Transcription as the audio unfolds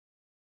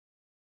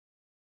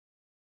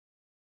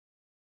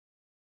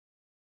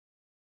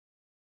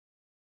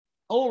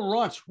All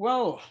right.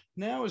 Well,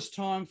 now is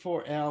time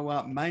for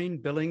our main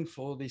billing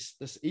for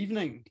this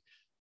evening.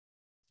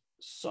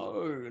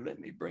 So let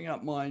me bring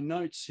up my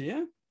notes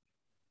here.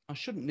 I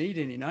shouldn't need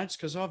any notes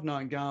because I've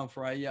known Gail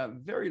for a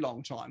very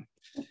long time.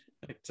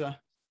 It's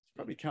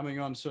probably coming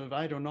on sort of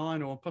 8 or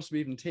 9 or possibly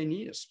even 10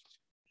 years.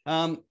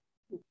 So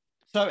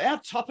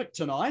our topic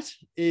tonight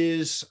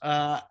is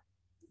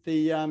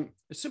the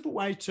simple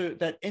way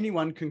that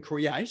anyone can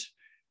create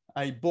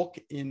a book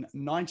in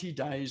 90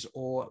 days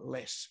or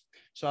less.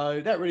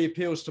 So that really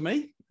appeals to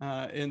me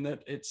in that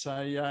it's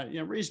a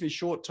reasonably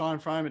short time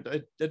frame.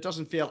 It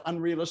doesn't feel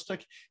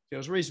unrealistic. It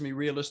feels reasonably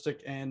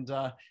realistic, and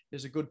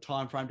there's a good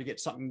time frame to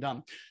get something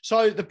done.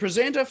 So the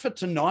presenter for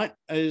tonight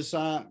is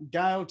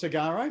Gail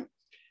Tagarro,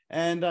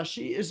 and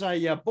she is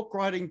a book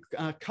writing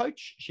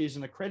coach. She's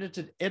an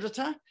accredited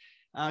editor.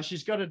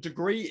 She's got a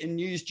degree in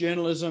news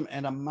journalism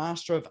and a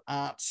Master of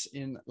Arts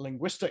in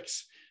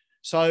linguistics.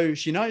 So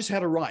she knows how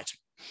to write.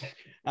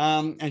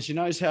 And she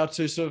knows how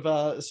to sort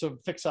of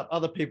fix up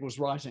other people's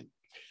writing.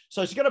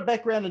 So she's got a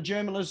background in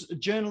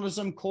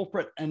journalism,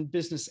 corporate and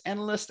business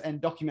analyst,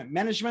 and document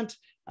management.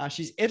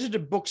 She's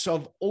edited books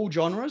of all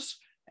genres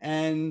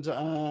and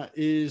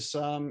is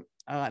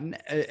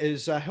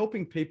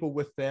helping people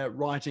with their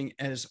writing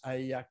as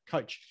a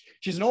coach.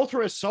 She's an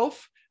author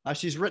herself.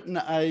 She's written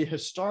a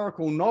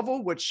historical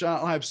novel, which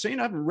I have seen.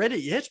 I haven't read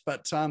it yet,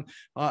 but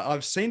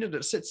I've seen it.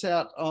 It sits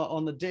out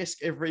on the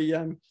desk every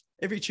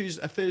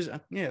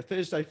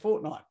Thursday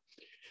fortnight.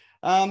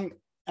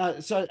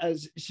 So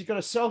she's got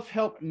a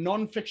self-help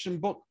non-fiction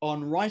book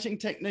on writing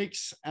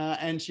techniques,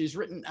 and she's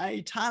written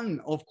a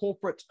ton of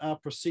corporate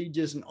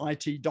procedures and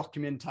IT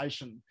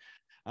documentation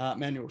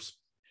manuals.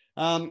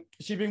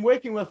 She's been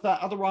working with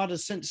other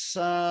writers since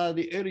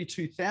the early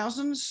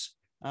 2000s.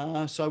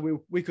 So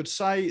we could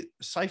say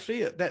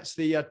safely that's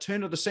the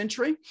turn of the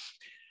century.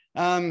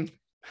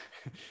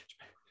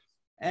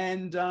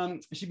 And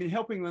she's been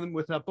helping them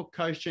with book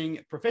coaching,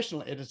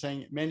 professional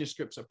editing,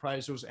 manuscripts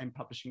appraisals, and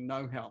publishing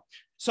know-how.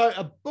 So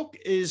a book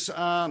is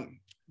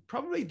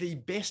probably the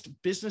best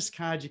business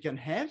card you can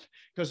have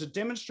because it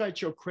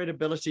demonstrates your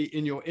credibility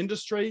in your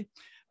industry.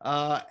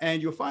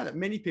 And you'll find that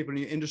many people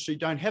in your industry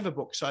don't have a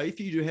book. So if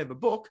you do have a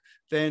book,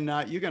 then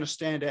you're going to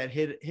stand out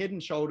head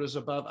and shoulders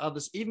above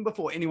others, even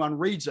before anyone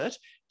reads it.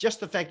 Just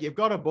the fact you've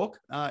got a book,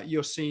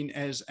 you're seen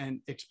as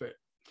an expert.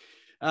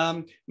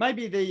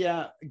 Maybe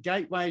the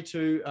gateway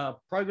to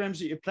programs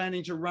that you're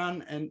planning to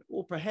run,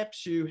 or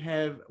perhaps you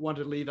want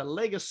to leave a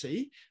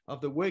legacy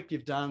of the work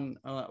you've done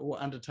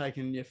or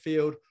undertaken in your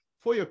field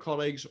for your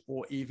colleagues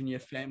or even your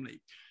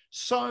family.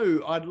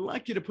 So I'd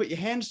like you to put your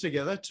hands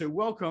together to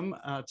welcome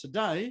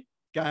today,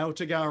 Gail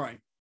Tagarro.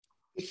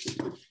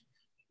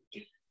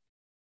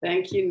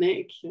 Thank you,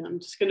 Nick.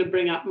 I'm just going to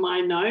bring up my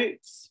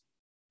notes.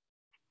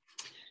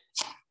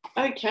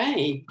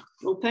 Okay,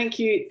 well, thank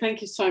you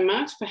so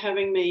much for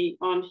having me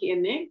on here,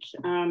 Nick,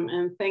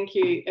 and thank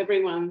you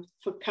everyone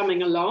for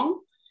coming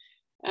along.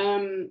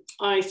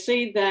 I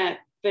see that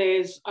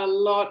there's a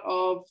lot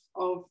of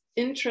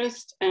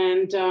interest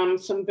and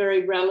some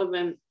very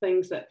relevant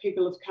things that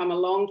people have come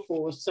along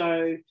for.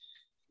 So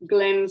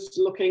Glenn's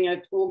looking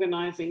at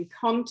organising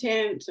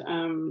content,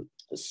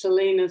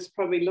 Selena's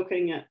probably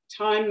looking at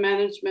time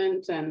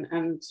management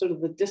and sort of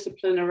the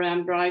discipline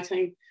around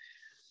writing.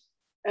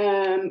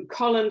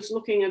 Colin's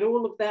looking at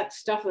all of that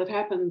stuff that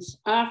happens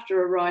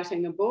after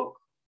writing a book,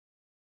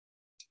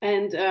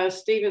 and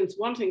Stephen's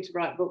wanting to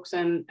write books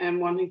and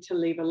wanting to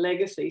leave a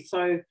legacy.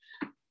 So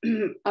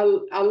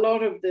a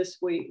lot of this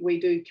we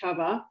do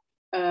cover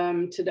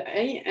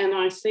today, and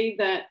I see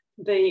that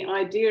the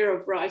idea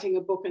of writing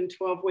a book in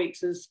 12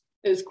 weeks is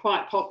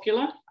quite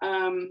popular,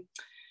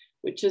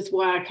 which is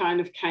why I kind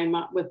of came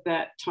up with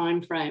that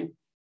time frame.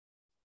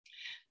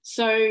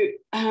 So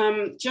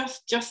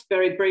just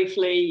very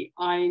briefly,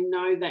 I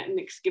know that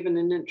Nick's given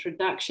an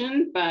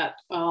introduction, but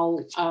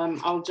I'll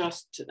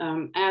just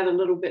add a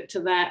little bit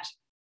to that.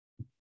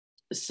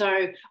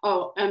 So,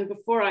 and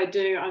before I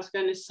do, I was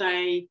going to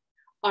say,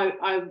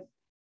 I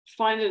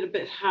find it a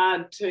bit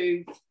hard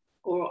to,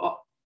 or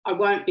I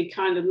won't be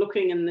kind of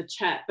looking in the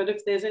chat, but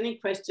if there's any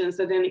questions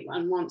that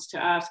anyone wants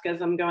to ask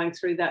as I'm going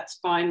through, that's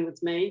fine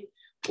with me,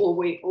 or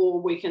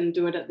we can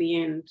do it at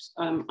the end.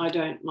 I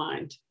don't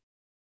mind.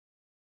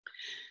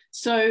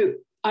 So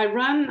I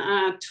run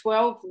a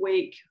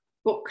 12-week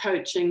book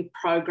coaching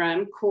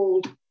program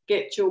called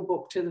Get Your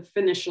Book to the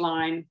Finish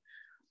Line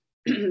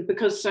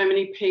because so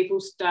many people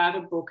start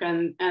a book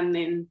and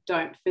then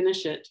don't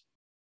finish it.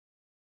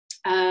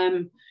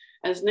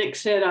 As Nick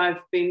said,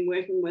 I've been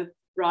working with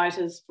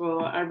writers for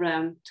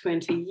around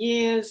 20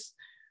 years,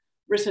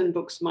 written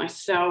books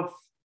myself,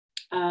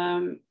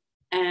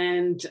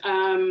 and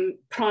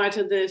prior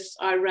to this,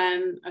 I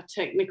ran a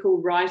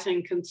technical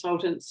writing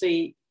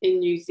consultancy in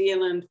New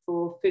Zealand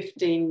for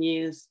 15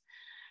 years.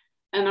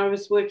 And I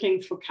was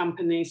working for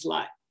companies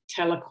like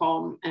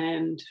Telecom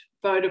and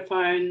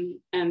Vodafone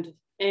and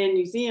Air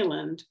New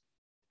Zealand,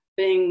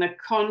 being the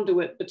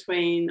conduit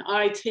between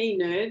IT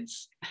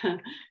nerds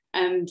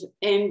and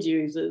end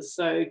users,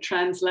 so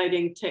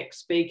translating tech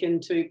speak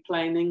into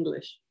plain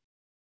English.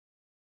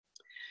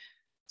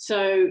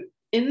 So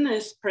in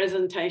this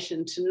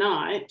presentation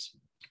tonight,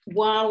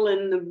 while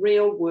in the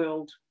real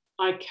world,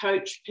 I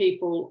coach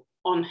people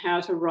on how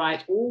to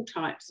write all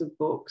types of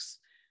books,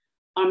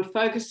 I'm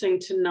focusing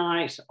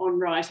tonight on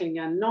writing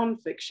a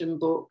non-fiction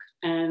book,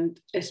 and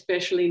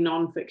especially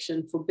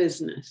non-fiction for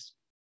business.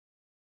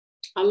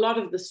 A lot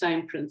of the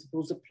same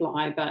principles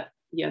apply, but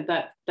yeah,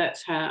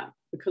 that's how,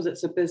 because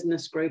it's a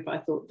business group, I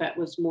thought that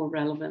was more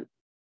relevant.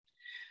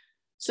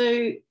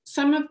 So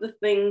some of the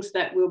things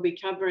that we'll be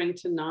covering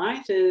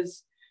tonight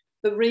is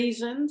the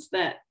reasons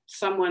that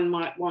someone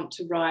might want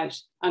to write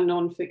a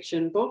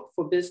non-fiction book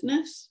for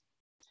business,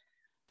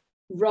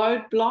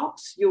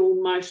 roadblocks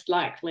you'll most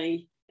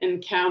likely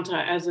encounter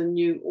as a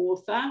new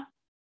author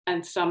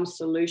and some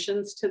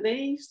solutions to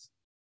these,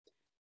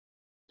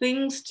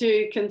 things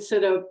to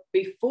consider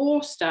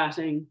before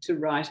starting to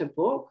write a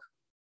book,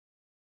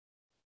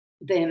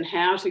 then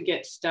how to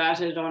get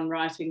started on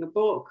writing a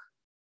book,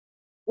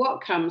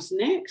 what comes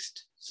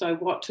next, so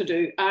what to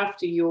do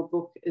after your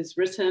book is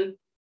written,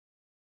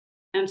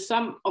 and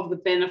some of the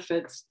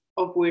benefits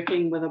of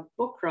working with a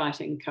book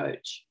writing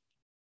coach.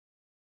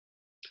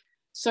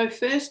 So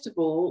first of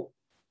all,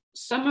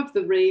 some of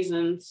the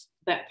reasons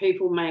that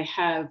people may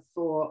have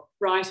for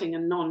writing a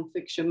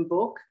non-fiction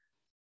book: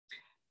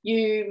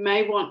 you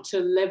may want to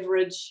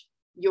leverage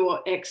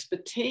your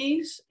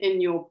expertise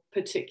in your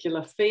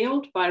particular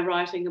field by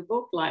writing a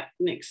book, like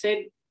Nick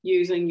said,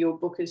 using your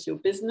book as your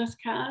business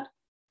card.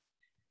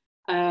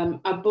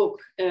 A book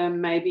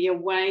may be a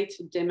way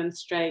to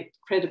demonstrate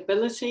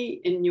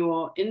credibility in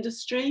your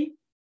industry.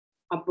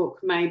 A book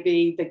may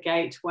be the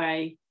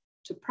gateway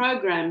to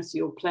programs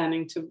you're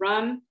planning to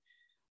run,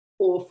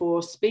 or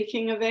for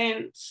speaking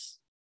events,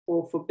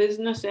 or for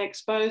business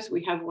expos.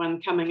 We have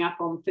one coming up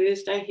on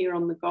Thursday here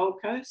on the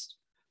Gold Coast,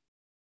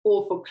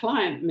 or for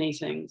client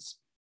meetings.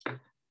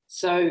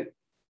 So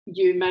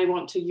you may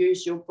want to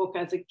use your book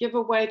as a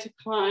giveaway to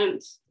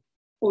clients,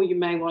 or you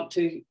may want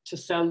to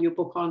sell your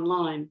book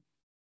online.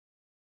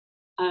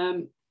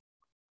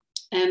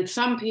 And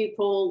some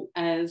people,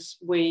 as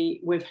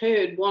we've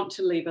heard, want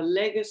to leave a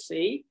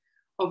legacy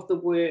of the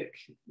work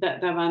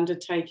that they've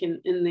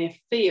undertaken in their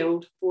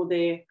field for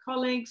their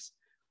colleagues,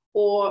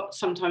 or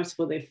sometimes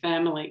for their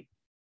family.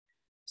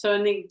 So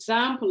an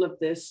example of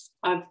this,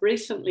 I've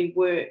recently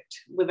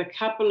worked with a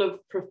couple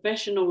of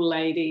professional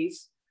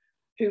ladies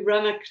who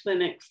run a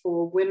clinic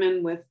for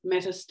women with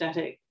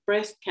metastatic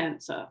breast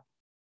cancer.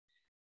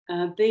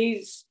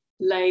 These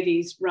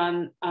ladies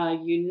run a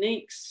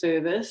unique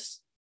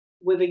service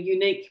with a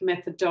unique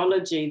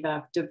methodology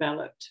they've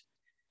developed.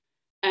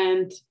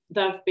 And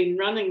they've been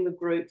running the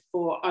group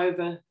for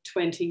over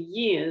 20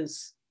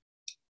 years.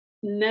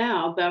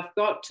 Now they've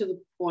got to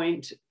the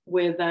point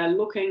where they're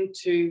looking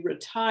to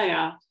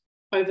retire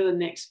over the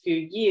next few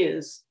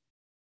years.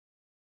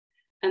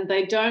 And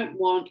they don't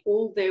want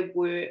all their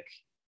work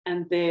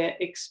and their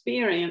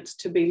experience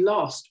to be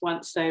lost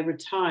once they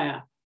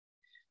retire.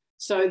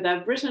 So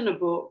they've written a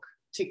book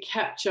to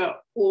capture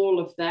all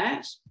of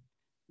that,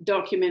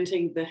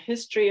 documenting the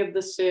history of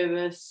the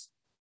service,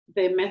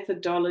 their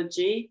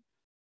methodology,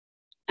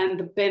 and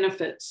the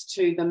benefits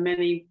to the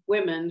many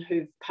women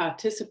who've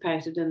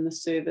participated in the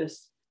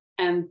service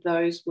and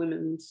those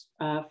women's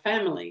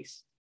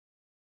families.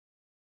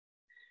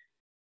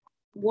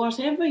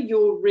 Whatever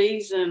your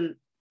reason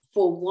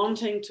for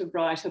wanting to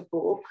write a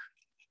book,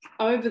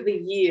 over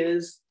the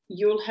years,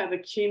 you'll have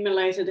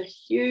accumulated a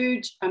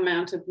huge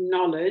amount of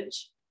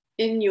knowledge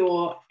in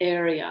your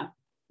area.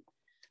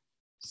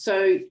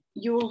 So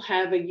you'll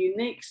have a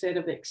unique set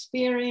of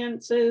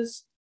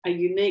experiences, a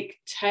unique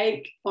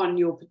take on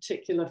your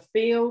particular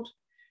field,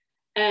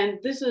 and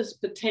this is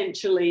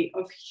potentially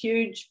of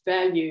huge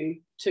value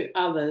to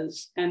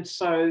others, and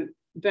so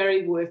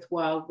very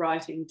worthwhile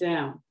writing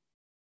down.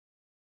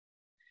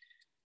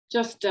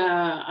 Just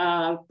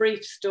a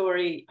brief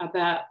story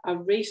about a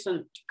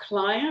recent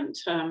client.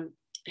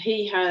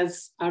 He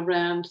has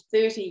around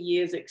 30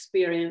 years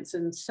experience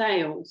in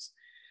sales,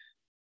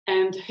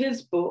 and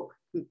his book,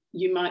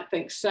 you might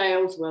think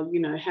sales, well,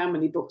 you know, how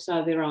many books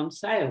are there on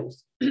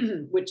sales?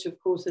 Which of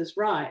course is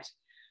right.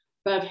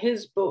 But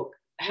his book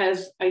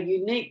has a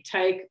unique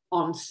take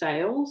on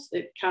sales.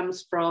 It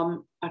comes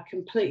from a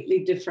completely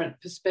different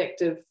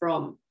perspective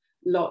from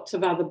lots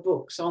of other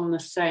books on the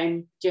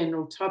same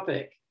general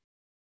topic.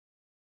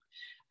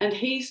 And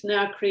he's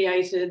now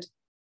created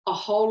a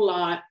whole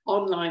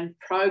online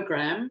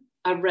program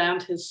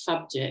around his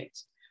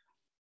subject,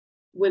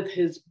 with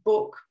his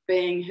book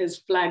being his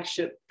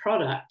flagship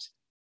product.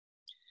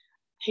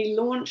 He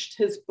launched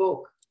his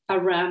book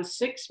around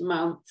 6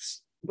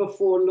 months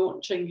before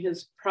launching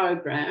his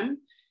program.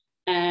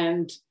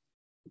 And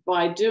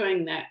by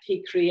doing that,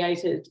 he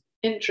created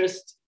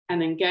interest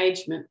and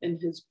engagement in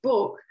his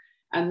book.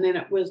 And then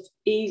it was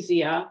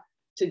easier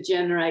to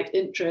generate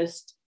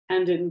interest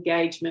and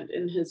engagement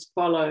in his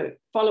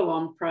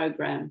follow-on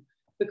program,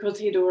 because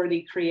he'd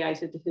already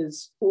created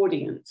his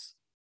audience.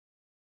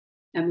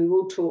 And we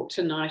will talk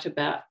tonight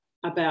about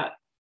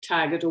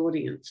target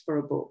audience for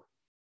a book.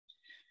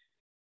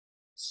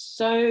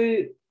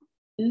 So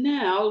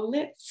Now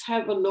let's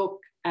have a look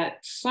at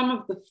some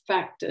of the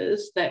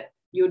factors that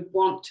you'd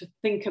want to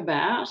think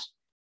about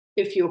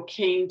if you're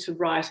keen to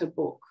write a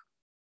book.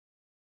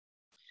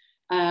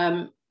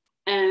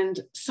 And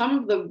some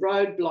of the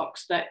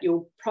roadblocks that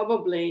you'll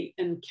probably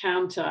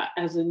encounter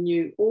as a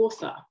new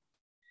author.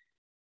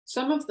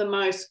 Some of the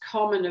most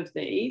common of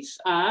these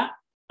are,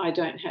 I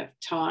don't have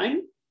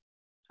time,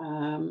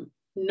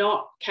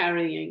 not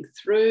carrying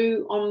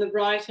through on the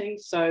writing,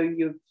 so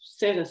you've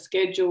set a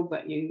schedule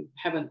but you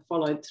haven't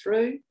followed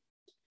through,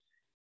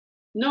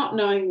 not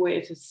knowing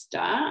where to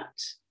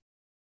start,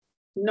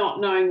 not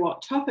knowing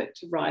what topic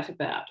to write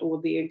about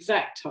or the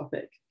exact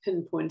topic,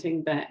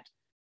 pinpointing that.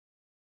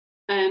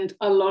 And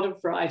a lot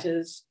of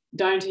writers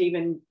don't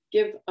even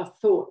give a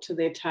thought to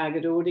their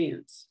target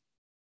audience.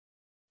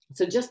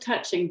 So just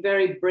touching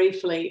very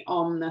briefly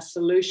on the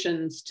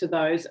solutions to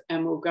those,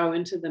 and we'll go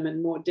into them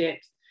in more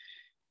depth.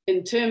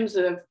 In terms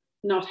of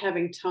not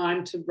having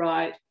time to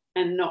write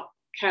and not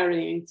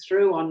carrying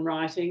through on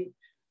writing,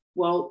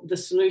 well, the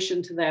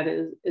solution to that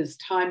is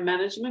time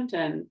management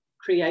and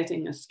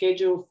creating a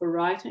schedule for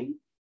writing.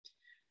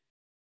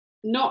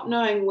 Not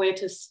knowing where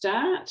to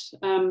start,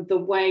 the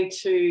way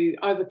to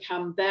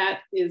overcome that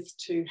is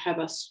to have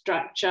a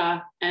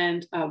structure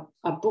and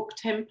a book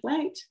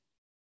template.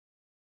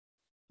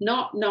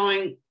 Not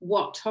knowing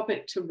what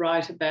topic to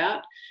write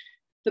about,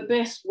 the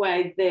best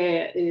way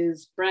there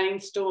is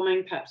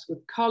brainstorming, perhaps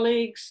with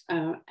colleagues,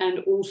 and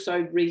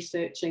also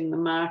researching the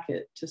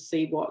market to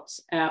see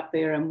what's out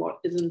there and what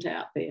isn't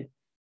out there.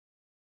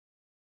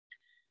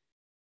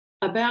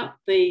 About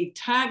the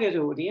target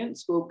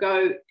audience, we'll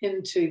go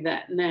into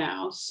that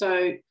now.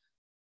 So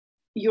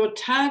your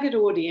target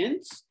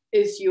audience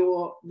is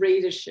your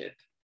readership.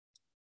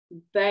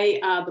 They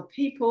are the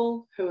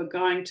people who are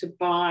going to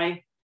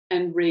buy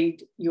and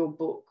read your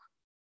book.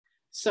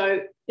 So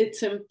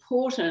it's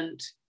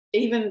important,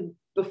 even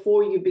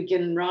before you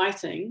begin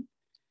writing,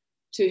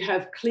 to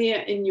have clear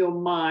in your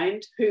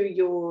mind who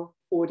your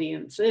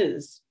audience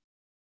is.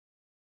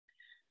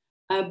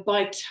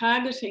 By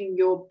targeting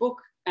your book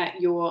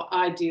at your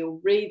ideal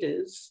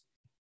readers,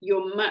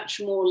 you're much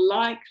more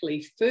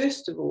likely,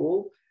 first of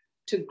all,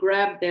 to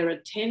grab their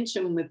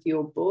attention with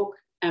your book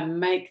and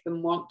make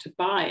them want to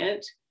buy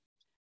it.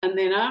 And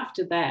then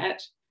after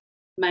that,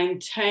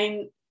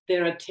 maintain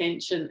their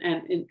attention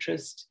and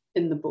interest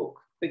in the book,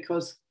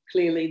 because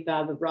clearly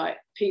they're the right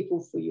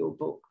people for your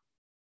book.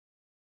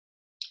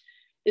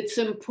 It's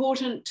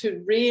important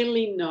to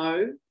really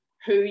know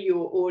who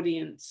your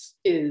audience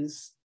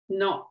is,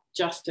 not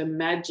just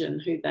imagine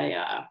who they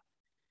are.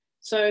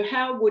 So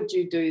how would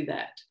you do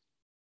that?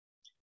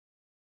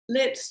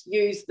 Let's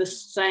use the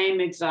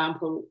same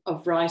example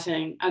of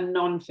writing a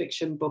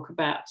non-fiction book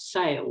about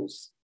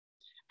sales.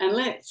 And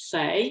let's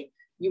say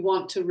you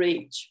want to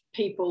reach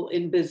people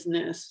in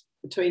business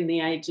between the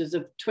ages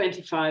of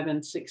 25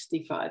 and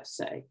 65,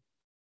 say.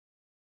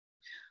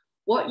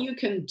 What you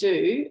can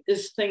do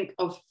is think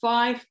of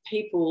 5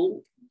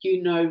 people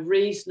you know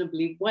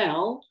reasonably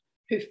well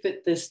who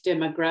fit this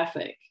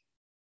demographic.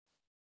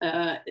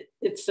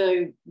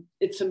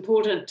 It's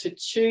important to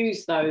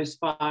choose those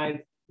 5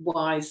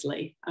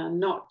 wisely,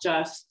 not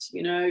just,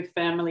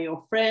 family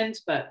or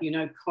friends, but,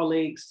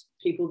 colleagues,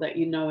 people that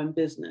you know in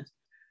business.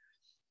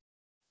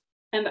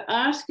 And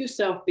ask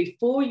yourself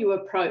before you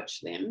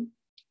approach them,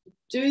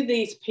 do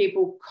these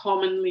people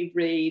commonly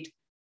read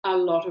a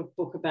lot of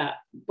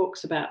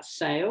books about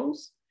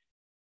sales?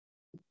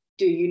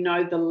 Do you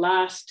know the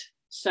last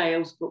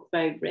sales book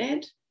they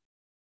read?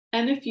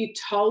 And if you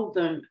told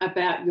them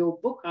about your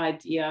book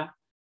idea,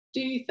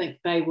 do you think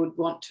they would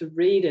want to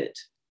read it?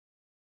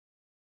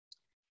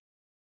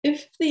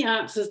 If the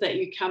answers that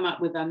you come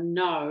up with are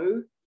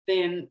no,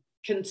 then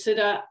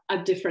consider a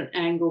different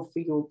angle for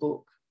your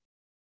book.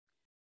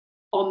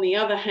 On the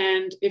other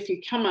hand, if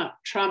you come up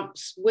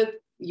trumps with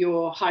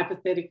your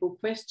hypothetical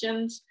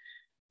questions,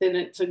 then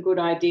it's a good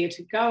idea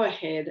to go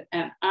ahead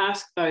and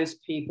ask those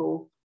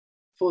people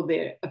for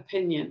their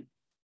opinion.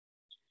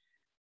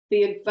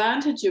 The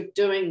advantage of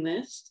doing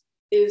this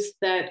is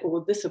that,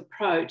 or this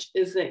approach,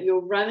 is that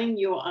you're running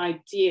your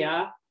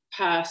idea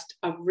past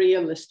a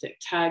realistic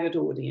target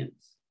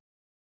audience.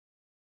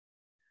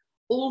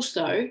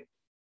 Also,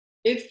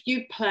 if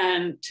you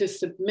plan to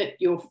submit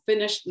your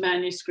finished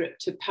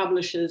manuscript to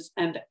publishers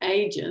and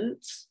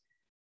agents,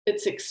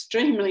 it's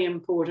extremely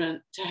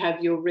important to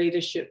have your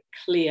readership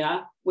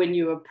clear when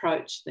you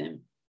approach them.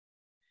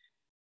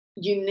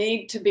 You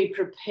need to be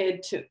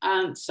prepared to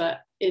answer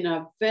in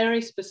a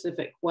very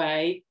specific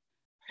way,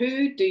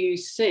 who do you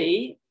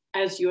see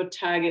as your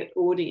target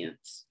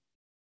audience?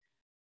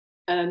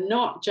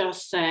 Not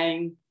just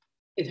saying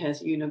it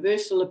has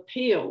universal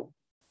appeal,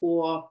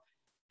 or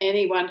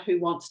anyone who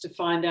wants to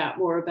find out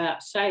more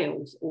about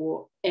sales,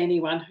 or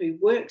anyone who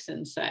works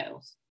in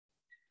sales,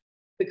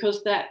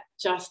 because that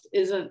just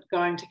isn't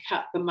going to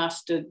cut the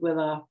mustard with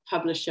a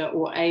publisher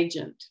or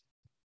agent.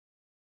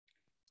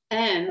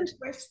 And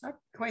a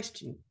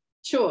question.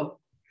 Sure.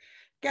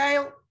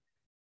 Gail,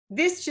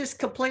 this just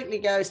completely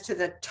goes to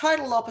the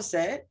total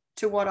opposite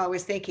to what I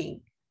was thinking.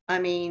 I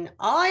mean,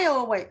 I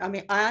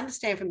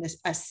understand from this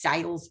a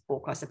sales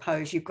book, I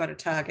suppose you've got a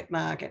target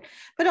market,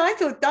 but I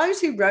thought those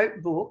who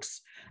wrote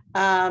books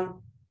the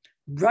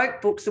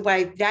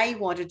way they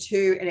wanted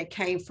to, and it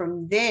came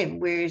from them.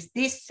 Whereas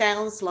this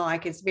sounds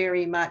like it's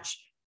very much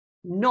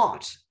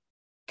not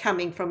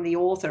coming from the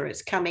author.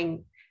 It's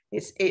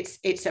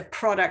a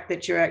product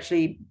that you're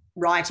actually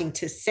writing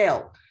to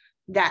sell.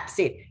 That's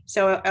it.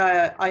 So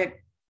are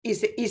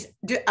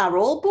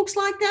all books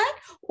like that,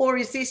 or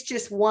is this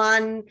just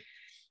one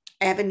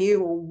avenue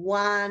or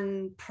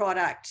one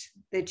product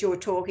that you're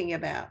talking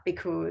about?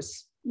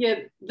 Because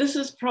this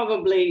is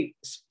probably,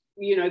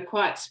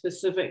 quite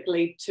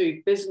specifically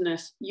to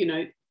business,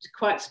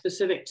 quite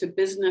specific to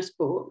business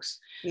books.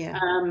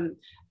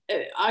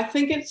 I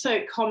think it's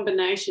a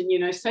combination.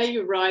 Say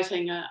you're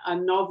writing a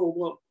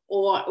novel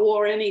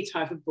or any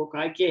type of book,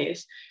 I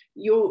guess.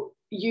 You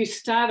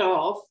start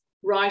off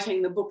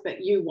writing the book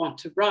that you want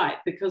to write,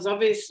 because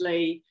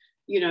obviously,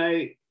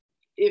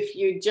 if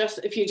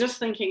you're just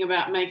thinking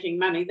about making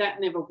money, that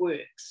never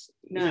works.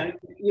 No.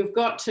 You've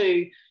got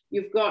to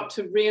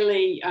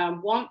really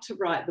want to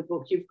write the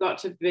book. You've got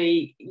to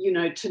be,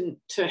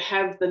 to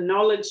have the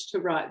knowledge to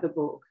write the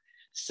book.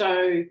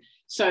 So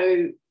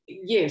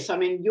yes, I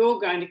mean, you're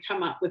going to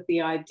come up with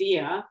the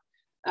idea,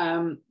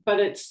 but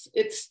it's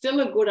still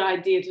a good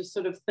idea to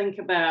sort of think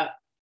about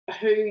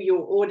who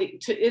your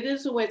audience. It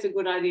is always a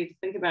good idea to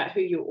think about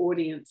who your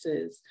audience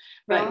is.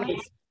 But right.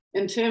 Yes,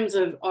 in terms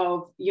of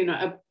a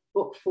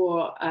book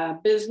for a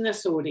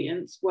business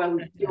audience, well,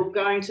 you're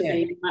going to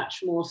be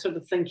much more sort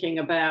of thinking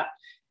about,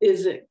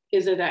 is it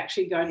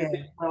actually going to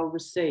be well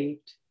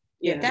received?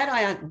 That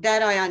I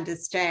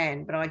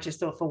understand, but I just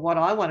thought for what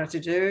I wanted to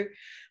do,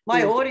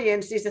 my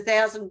audience is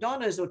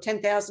 $1,000 or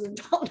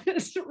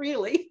 $10,000,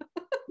 really.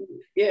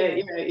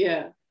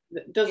 Yeah.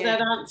 Does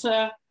that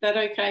answer that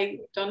okay,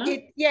 Donna?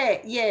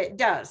 It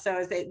does.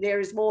 So there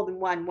is more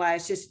than one way.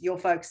 It's just you're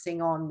focusing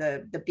on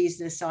the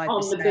business side.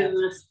 On the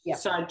business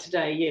side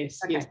today, yes.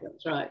 Okay. Yes,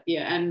 that's right.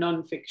 Yeah, and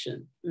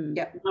non-fiction.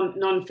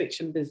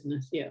 Non-fiction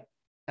business, yeah.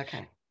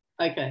 Okay.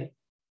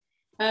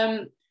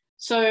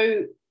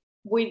 So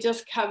we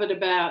just covered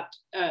about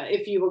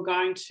if you were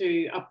going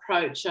to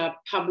approach a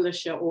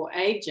publisher or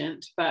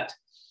agent, but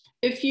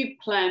if you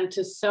plan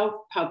to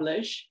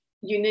self-publish,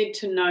 you need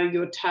to know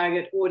your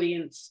target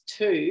audience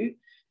too,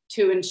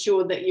 to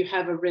ensure that you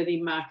have a ready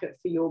market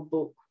for your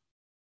book.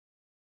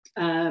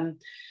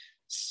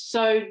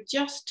 So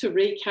just to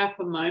recap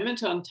a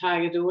moment on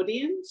target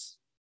audience,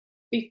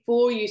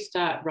 before you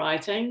start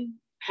writing,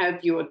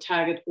 have your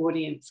target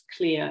audience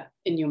clear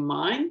in your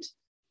mind.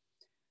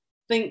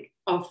 Think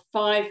of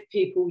 5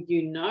 people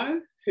you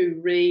know who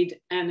read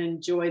and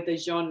enjoy the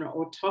genre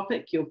or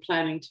topic you're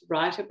planning to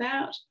write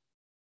about.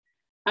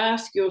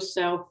 Ask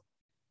yourself,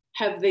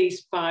 have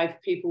these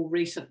 5 people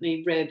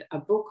recently read a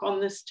book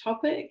on this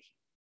topic?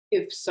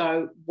 If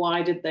so,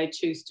 why did they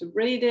choose to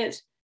read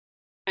it?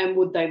 And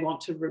would they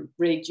want to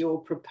read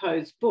your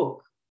proposed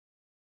book?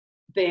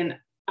 Then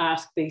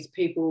ask these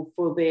people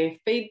for their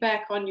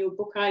feedback on your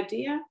book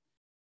idea.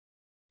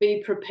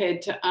 Be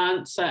prepared to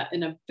answer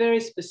in a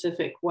very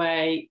specific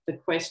way the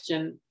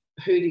question,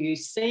 who do you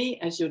see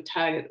as your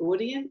target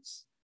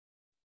audience?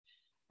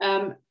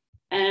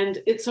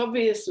 And it's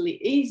obviously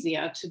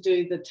easier to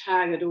do the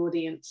target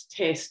audience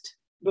test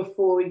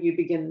before you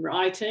begin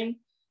writing.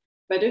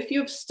 But if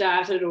you've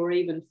started or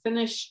even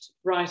finished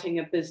writing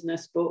a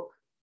business book,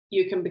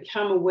 you can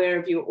become aware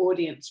of your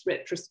audience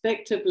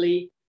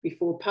retrospectively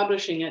before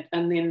publishing it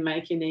and then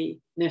make any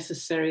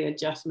necessary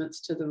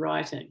adjustments to the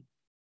writing.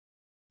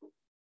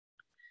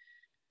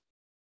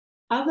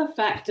 Other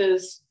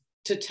factors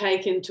to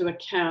take into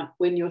account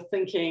when you're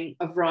thinking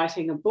of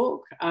writing a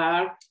book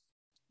are,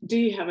 do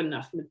you have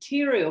enough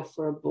material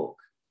for a book?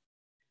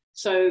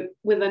 So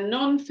with a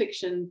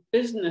non-fiction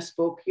business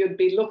book, you'd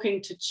be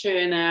looking to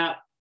churn out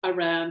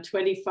around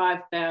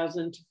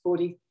 25,000 to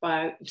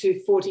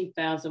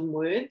 40,000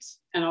 words,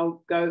 and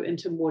I'll go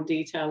into more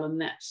detail on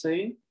that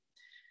soon.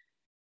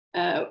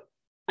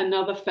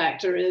 Another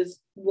factor is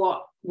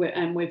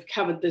and we've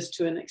covered this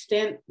to an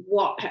extent,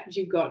 what have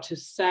you got to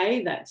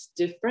say that's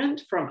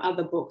different from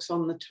other books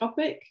on the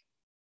topic?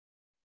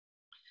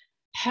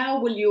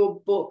 How will your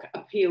book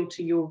appeal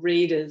to your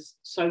readers?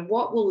 So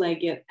what will they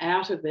get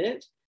out of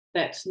it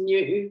that's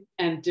new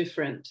and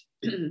different?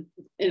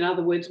 In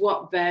other words,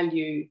 what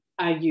value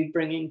are you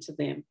bringing to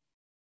them?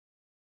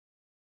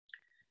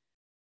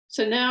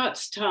 So now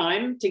it's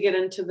time to get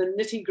into the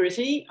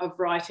nitty-gritty of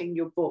writing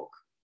your book.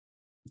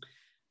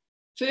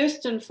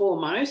 First and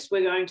foremost,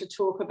 we're going to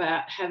talk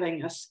about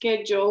having a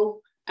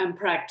schedule and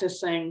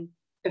practicing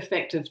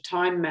effective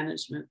time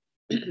management.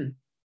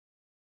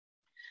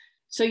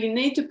 So you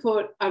need to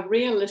put a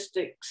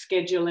realistic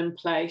schedule in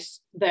place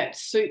that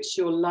suits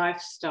your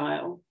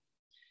lifestyle.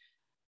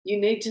 You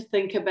need to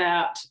think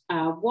about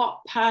what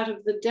part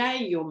of the day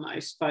you're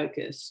most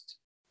focused.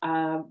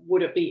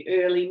 Would it be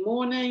early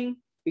morning,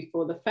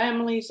 before the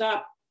family's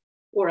up,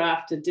 or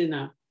after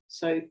dinner?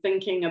 So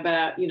thinking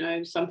about,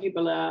 some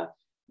people are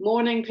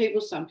morning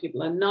people, some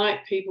people are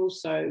night people.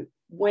 So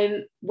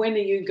when are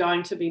you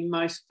going to be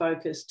most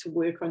focused to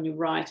work on your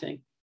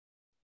writing?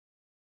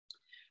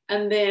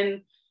 And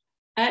then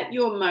at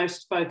your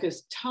most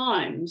focused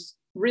times,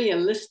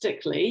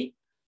 realistically,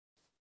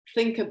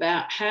 think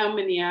about how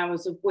many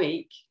hours a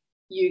week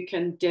you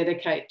can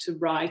dedicate to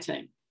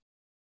writing.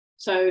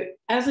 So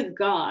as a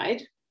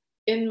guide,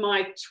 in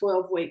my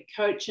 12-week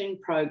coaching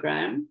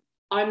program,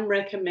 I'm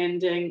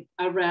recommending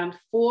around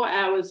 4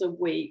 hours a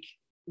week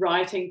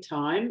writing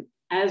time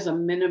as a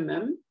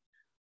minimum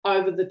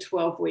over the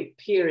 12-week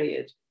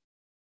period.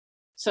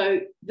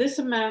 So this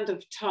amount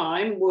of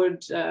time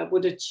would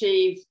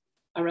achieve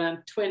around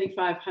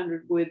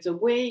 2,500 words a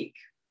week,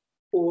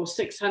 or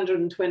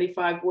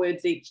 625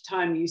 words each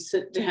time you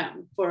sit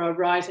down for a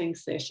writing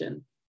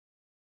session.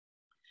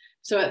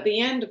 So at the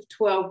end of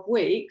 12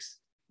 weeks,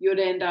 you'd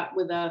end up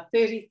with a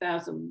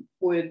 30,000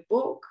 word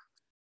book,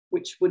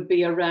 which would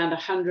be around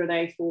 100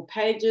 A4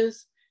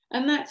 pages.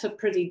 And that's a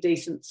pretty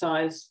decent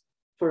size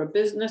for a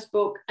business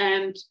book,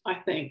 and I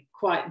think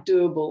quite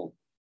doable,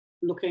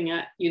 looking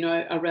at, you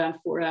know, around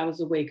 4 hours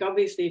a week.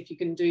 Obviously, if you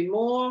can do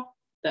more,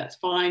 that's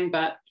fine,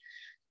 but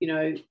you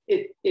know,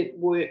 it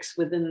works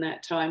within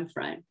that time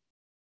frame.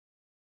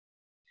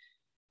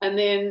 And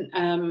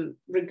then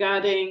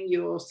regarding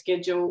your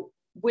schedule,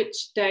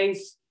 which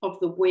days of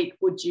the week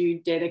would you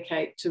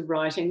dedicate to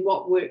writing?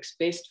 What works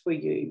best for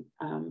you?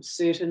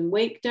 Certain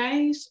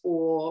weekdays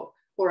or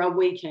are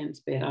weekends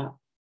better?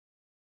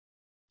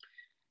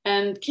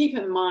 And keep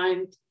in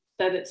mind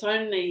that it's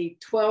only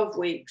 12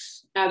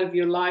 weeks out of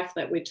your life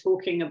that we're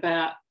talking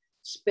about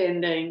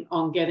spending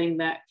on getting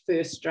that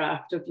first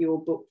draft of your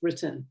book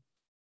written.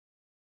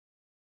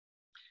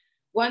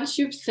 Once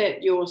you've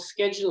set your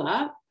schedule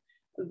up,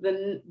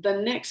 the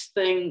next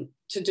thing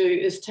to do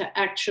is to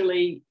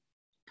actually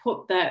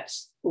put that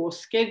or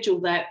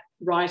schedule that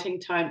writing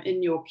time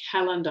in your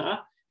calendar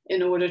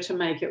in order to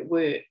make it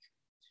work.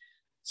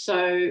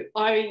 So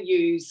I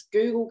use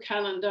Google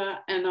Calendar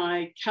and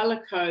I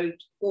color code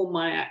all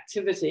my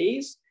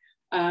activities.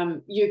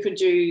 You could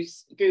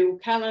use Google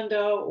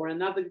Calendar or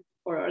another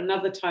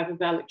type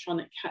of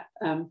electronic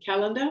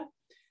calendar,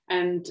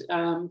 and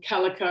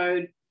color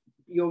code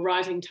your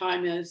writing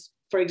time is,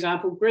 for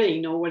example,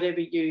 green or whatever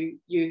you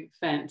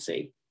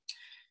fancy.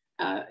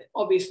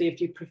 Obviously,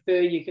 if you prefer,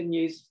 you can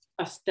use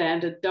a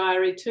standard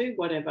diary too,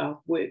 whatever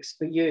works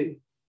for you.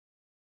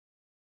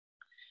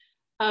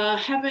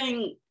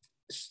 Having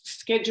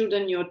scheduled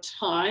in your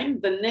time,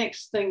 the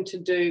next thing to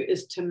do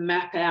is to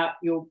map out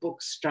your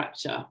book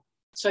structure.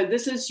 So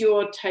this is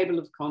your table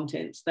of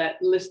contents,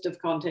 that list of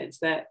contents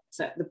that's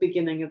at the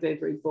beginning of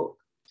every book.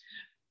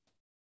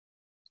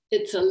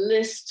 It's a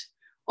list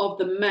of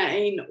the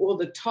main or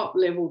the top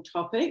level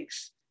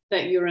topics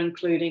that you're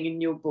including in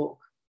your book.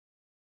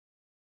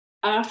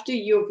 After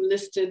you've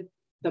listed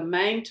the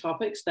main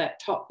topics, those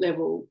top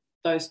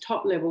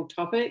level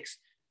topics,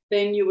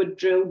 then you would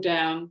drill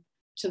down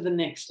to the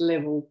next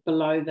level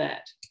below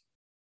that.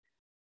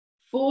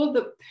 For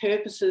the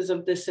purposes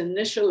of this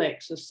initial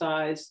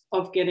exercise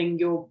of getting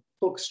your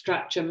book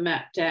structure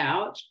mapped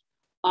out,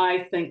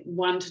 I think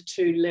 1 to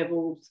 2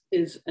 levels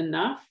is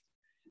enough,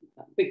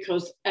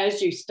 because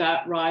as you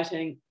start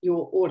writing,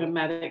 you're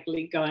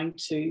automatically going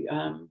to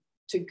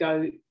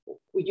go,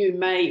 you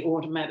may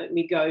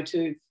automatically go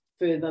to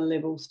further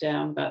levels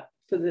down, but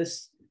for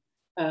this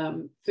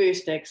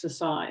first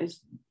exercise,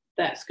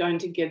 that's going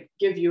to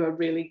give you a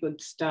really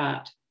good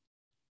start.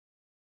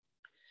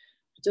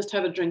 Just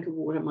have a drink of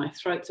water, my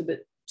throat's a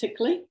bit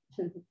tickly.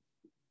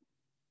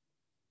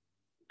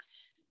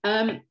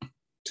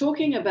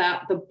 Talking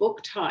about the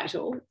book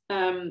title,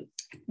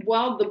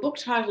 while the book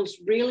title is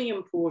really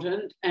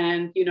important,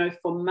 and you know,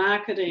 for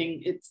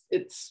marketing,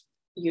 it's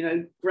you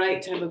know,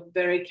 great to have a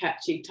very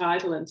catchy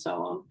title and so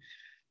on.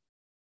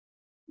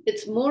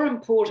 It's more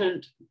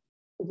important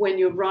when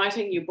you're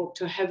writing your book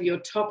to have your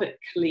topic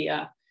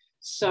clear.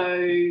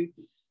 So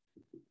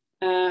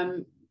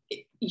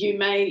you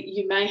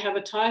may have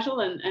a title,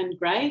 and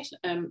great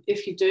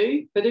if you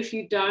do, but if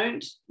you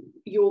don't,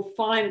 you'll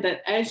find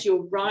that as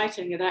you're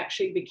writing, it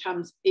actually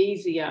becomes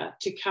easier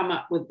to come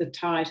up with the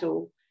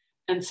title.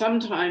 And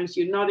sometimes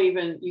you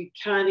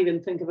can't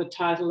even think of a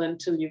title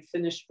until you've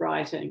finished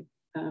writing.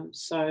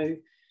 So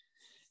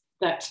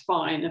that's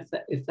fine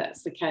if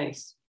that's the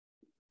case.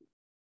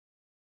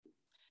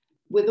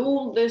 With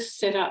all this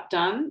setup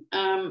done,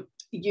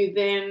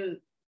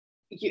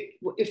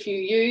 if you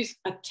use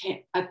a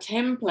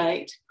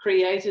template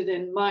created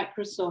in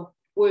Microsoft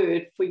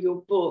Word for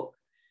your book,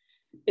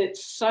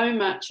 it's so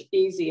much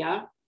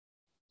easier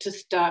to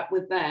start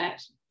with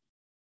that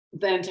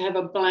than to have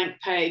a blank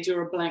page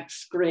or a blank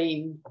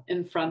screen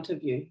in front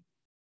of you.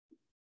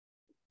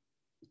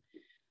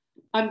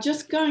 I'm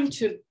just going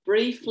to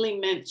briefly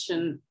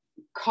mention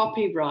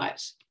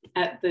copyright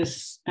at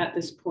this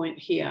point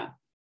here,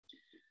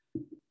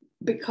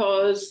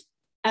 because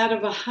out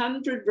of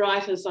 100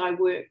 writers I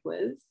work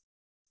with,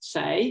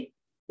 say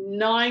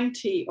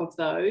 90 of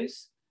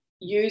those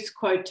use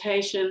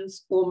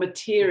quotations or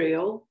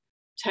material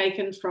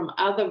taken from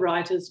other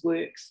writers'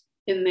 works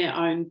in their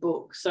own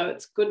book. So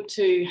it's good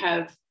to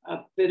have a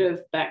bit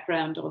of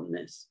background on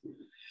this.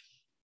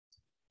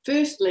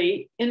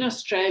 Firstly, in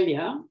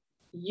Australia,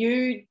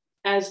 you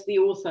as the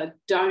author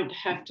don't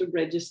have to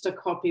register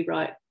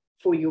copyright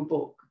for your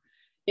book.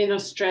 In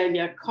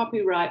Australia,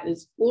 copyright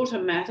is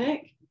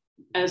automatic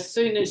as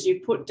soon as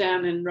you put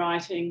down in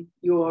writing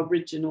your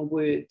original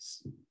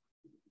words.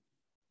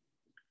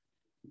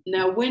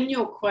 Now, when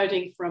you're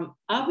quoting from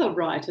other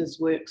writers'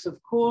 works,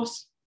 of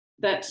course,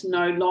 that's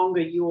no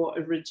longer your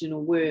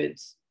original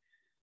words.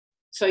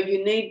 So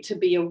you need to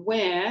be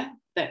aware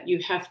that you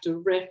have to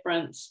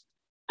reference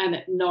and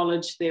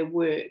acknowledge their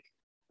work.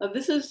 Now,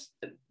 this is,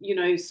 you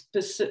know,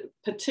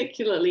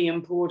 particularly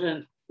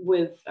important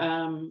with,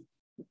 I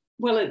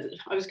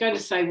was going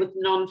to say with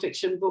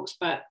non-fiction books,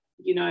 but,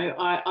 you know,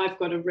 I've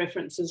got a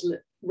reference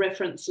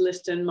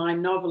list in my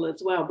novel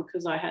as well,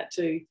 because I had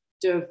to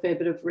do a fair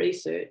bit of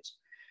research.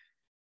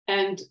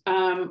 And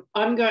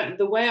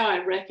the way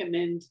I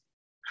recommend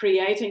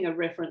creating a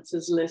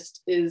references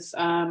list is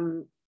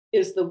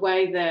the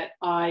way that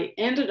I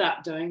ended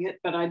up doing it,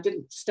 but I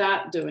didn't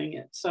start doing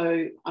it.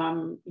 So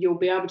you'll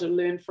be able to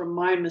learn from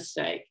my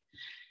mistake.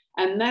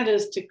 And that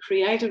is to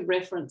create a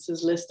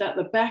references list at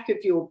the back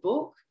of your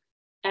book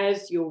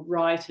as you're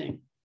writing.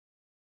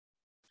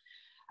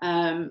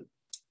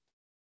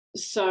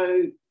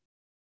 So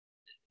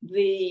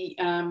the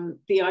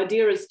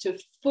idea is to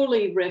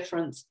fully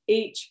reference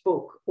each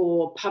book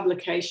or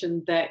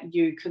publication that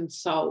you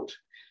consult.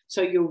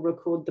 So you'll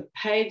record the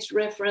page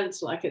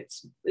reference, like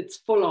it's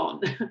full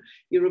on.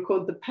 You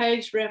record the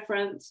page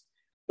reference,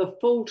 the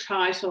full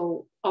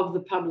title of the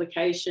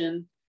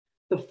publication,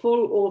 the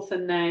full author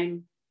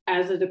name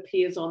as it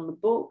appears on the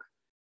book,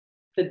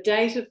 the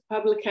date of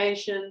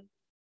publication,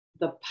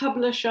 the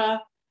publisher,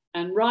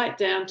 and right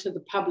down to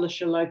the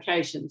publisher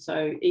location.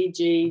 So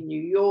e.g.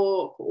 New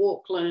York,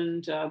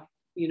 Auckland,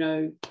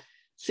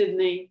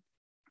 Sydney.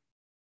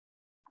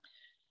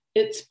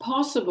 It's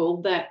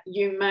possible that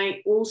you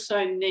may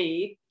also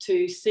need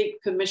to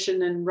seek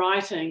permission in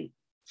writing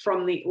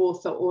from the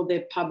author or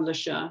their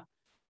publisher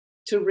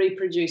to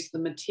reproduce the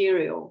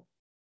material.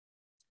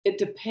 It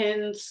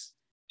depends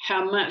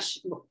how much,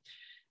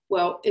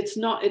 well,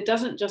 it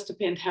doesn't just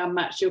depend how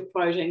much you're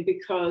quoting,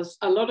 because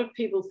a lot of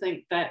people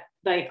think that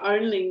they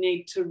only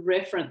need to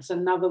reference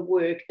another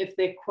work if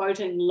they're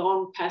quoting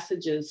long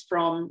passages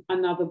from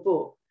another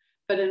book.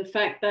 But in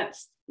fact,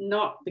 that's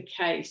not the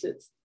case.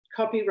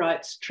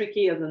 Copyright's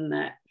trickier than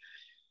that.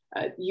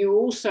 You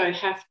also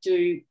have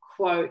to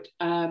quote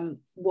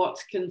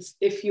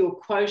if you're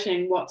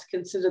quoting what's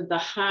considered the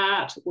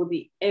heart or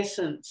the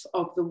essence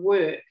of the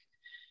work.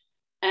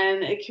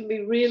 And it can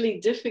be really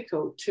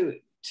difficult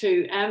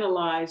to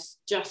analyze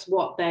just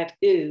what that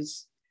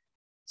is.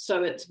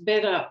 So it's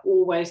better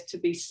always to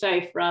be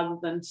safe rather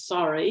than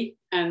sorry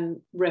and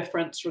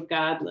reference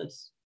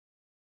regardless.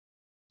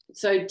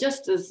 So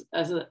just as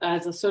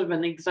a sort of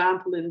an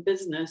example in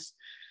business,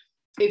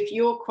 if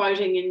you're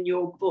quoting in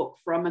your book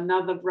from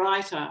another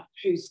writer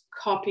who's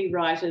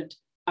copyrighted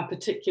a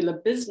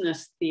particular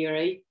business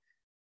theory,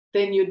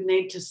 then you'd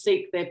need to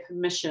seek their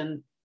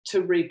permission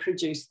to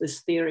reproduce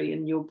this theory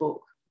in your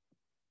book.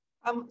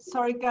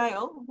 Sorry,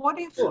 Gail, what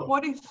Sure.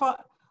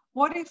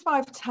 what if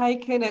I've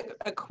taken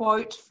a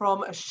quote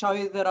from a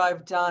show that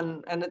I've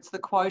done and it's the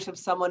quote of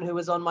someone who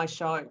was on my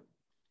show?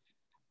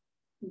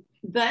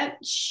 That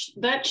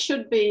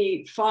should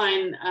be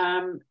fine.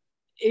 And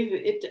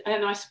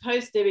I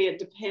suppose, Debbie, it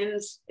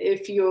depends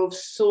if you've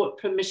sought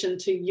permission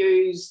to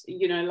use,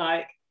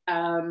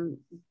 well,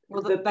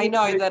 they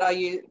know that I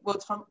use. Well,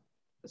 it's from.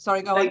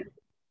 Sorry, go on.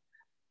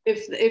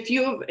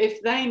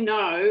 If they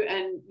know,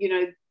 and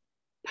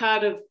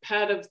part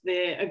of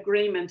their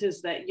agreement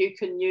is that you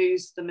can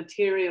use the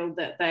material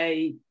that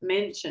they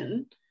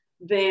mention,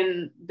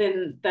 then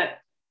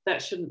that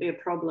shouldn't be a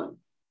problem.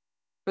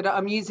 But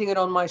I'm using it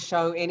on my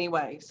show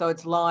anyway, so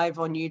it's live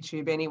on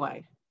YouTube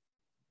anyway.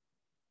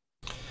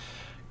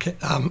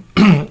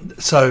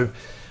 So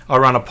I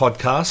run a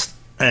podcast,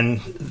 and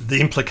the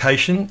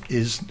implication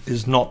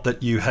is not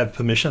that you have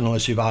permission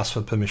unless you've asked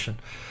for permission.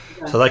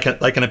 Okay. So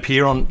they can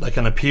appear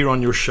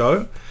on your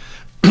show,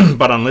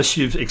 but unless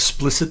you've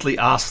explicitly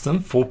asked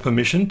them for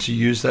permission to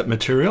use that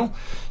material,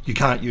 you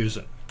can't use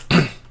it.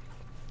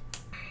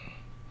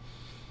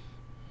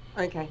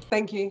 Okay,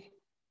 thank you.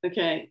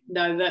 Okay,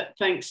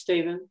 thanks,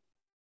 Stephen.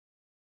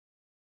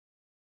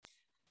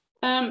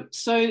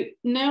 So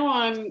now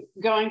I'm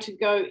going to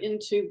go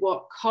into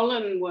what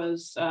Colin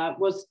was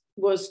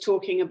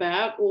talking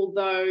about,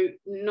 although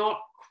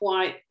not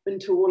quite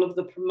into all of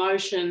the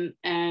promotion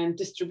and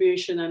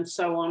distribution and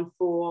so on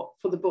for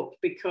the book,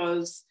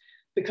 because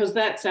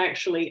that's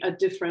actually a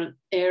different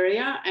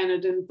area and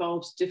it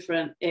involves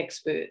different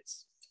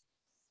experts.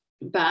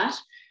 But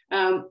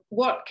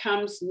what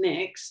comes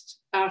next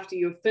after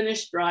you've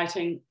finished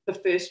writing the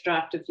first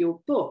draft of your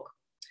book?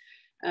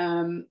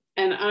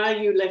 And are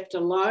you left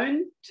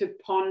alone to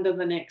ponder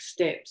the next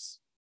steps?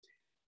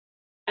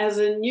 As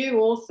a new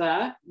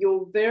author,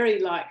 you'll very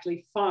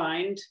likely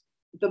find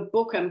the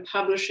book and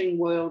publishing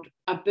world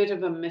a bit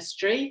of a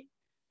mystery,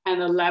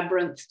 and a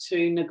labyrinth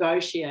to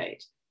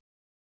negotiate.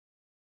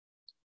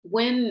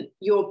 When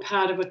you're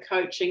part of a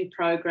coaching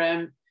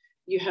program,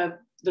 you have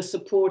the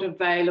support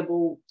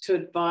available to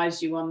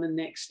advise you on the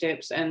next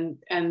steps and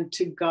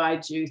to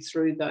guide you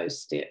through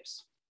those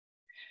steps.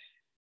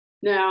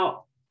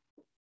 Now,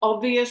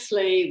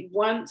 obviously,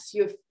 once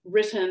you've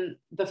written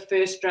the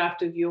first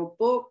draft of your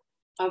book,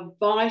 a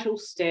vital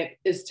step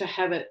is to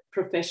have it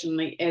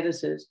professionally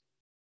edited.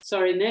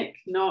 Sorry, Nick,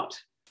 not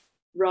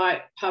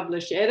write,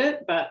 publish,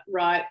 edit, but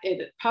write,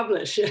 edit,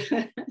 publish.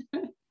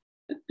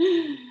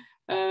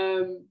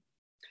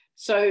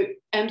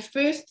 And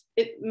first,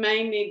 it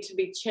may need to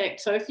be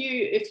checked. So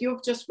if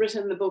you've just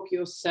written the book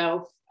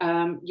yourself,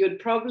 you'd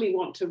probably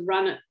want to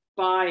run it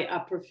by a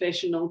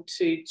professional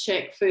to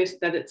check first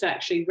that it's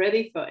actually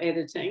ready for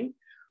editing,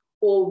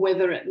 or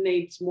whether it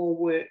needs more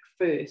work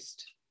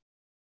first.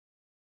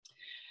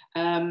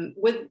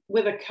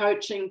 With a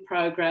coaching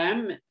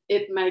program,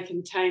 it may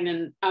contain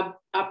an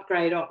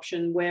upgrade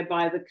option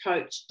whereby the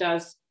coach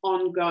does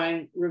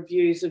ongoing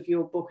reviews of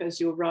your book as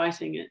you're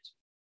writing it.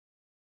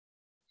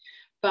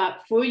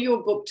 But for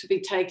your book to be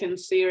taken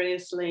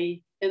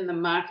seriously in the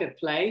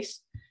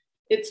marketplace,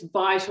 it's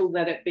vital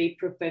that it be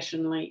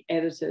professionally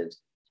edited.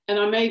 And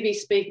I may be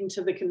speaking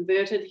to the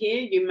converted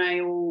here. You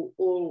may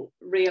all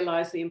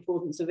realise the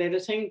importance of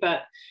editing,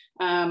 but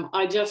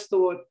I just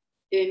thought,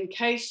 in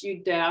case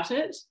you doubt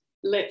it,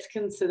 let's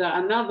consider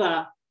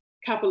another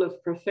couple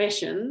of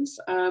professions.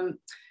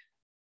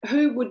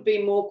 Who would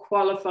be more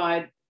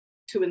qualified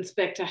to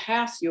inspect a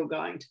house you're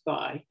going to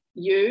buy?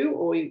 You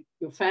or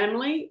your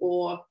family,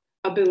 or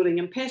a building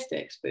and pest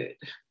expert?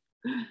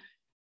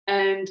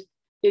 And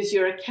is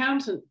your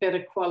accountant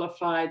better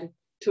qualified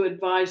to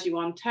advise you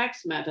on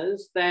tax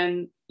matters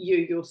than you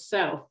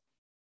yourself?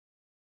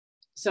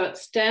 So it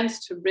stands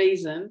to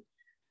reason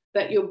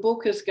that your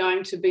book is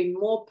going to be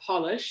more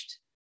polished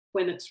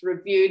when it's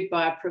reviewed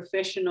by a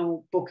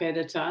professional book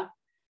editor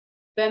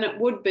than it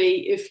would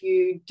be if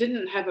you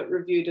didn't have it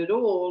reviewed at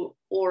all,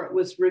 or it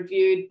was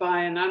reviewed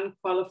by an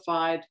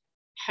unqualified,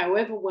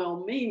 however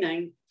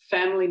well-meaning,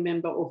 family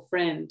member or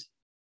friend.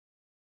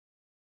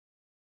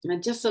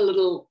 And just a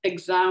little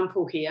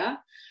example here.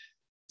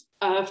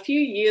 A few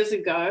years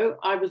ago,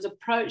 I was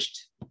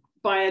approached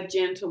by a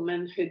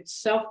gentleman who'd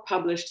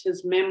self-published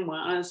his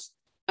memoirs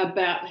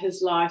about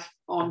his life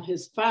on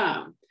his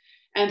farm,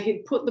 and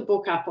he'd put the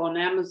book up on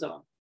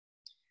Amazon.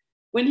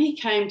 When he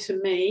came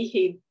to me,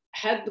 he'd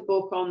had the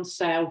book on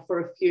sale for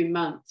a few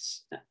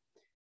months.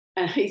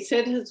 And he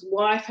said his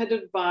wife had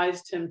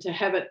advised him to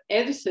have it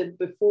edited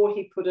before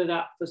he put it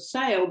up for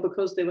sale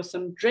because there were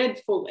some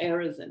dreadful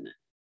errors in it.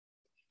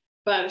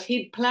 But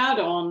he'd ploughed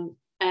on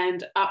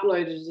and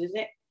uploaded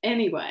it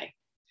anyway.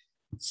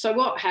 So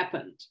what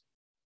happened?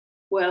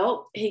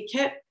 Well, he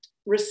kept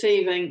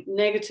receiving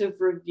negative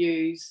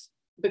reviews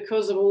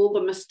because of all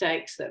the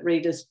mistakes that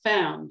readers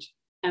found.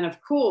 And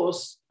of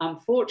course,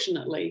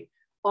 unfortunately,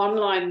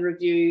 online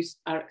reviews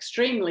are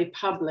extremely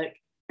public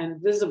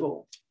and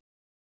visible.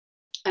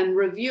 And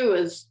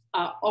reviewers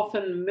are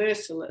often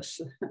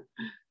merciless.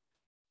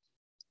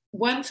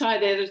 Once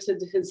I'd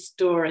edited his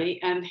story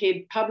and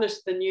he'd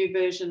published the new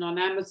version on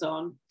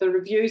Amazon, the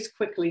reviews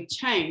quickly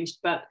changed,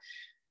 but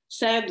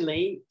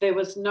sadly, there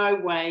was no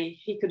way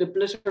he could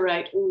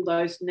obliterate all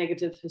those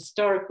negative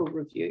historical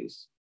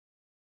reviews.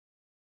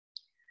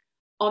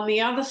 On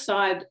the other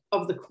side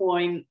of the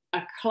coin,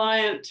 a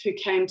client who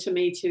came to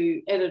me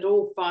to edit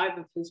all 5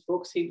 of his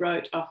books, he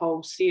wrote a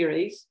whole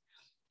series,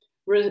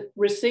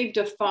 received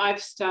a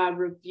 5-star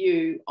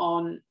review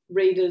on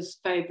Reader's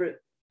Favourite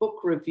Book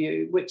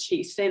Review, which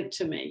he sent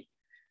to me.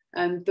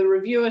 And the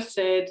reviewer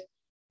said,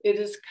 "It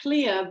is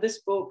clear this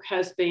book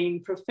has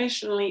been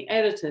professionally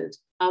edited.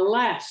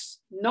 Alas,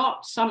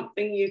 not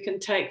something you can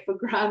take for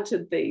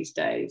granted these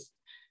days,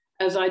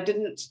 as I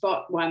didn't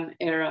spot one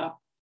error."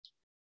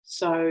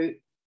 So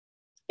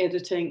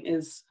editing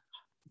is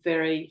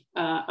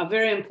a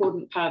very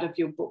important part of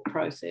your book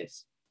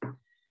process.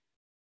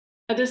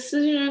 A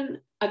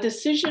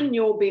decision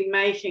you'll be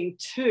making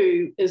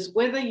too is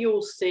whether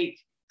you'll seek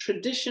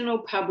traditional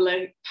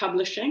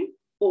publishing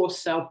or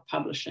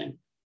self-publishing.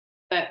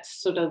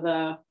 That's sort of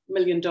the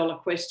million-dollar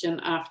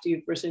question after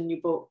you've written your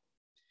book.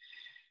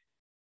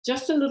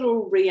 Just a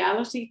little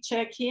reality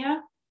check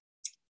here.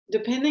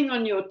 Depending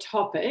on your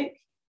topic,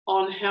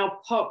 on how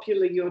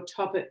popular your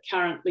topic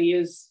currently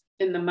is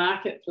in the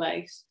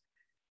marketplace,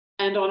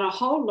 and on a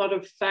whole lot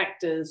of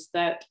factors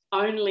that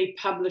only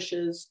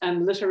publishers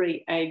and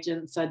literary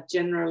agents are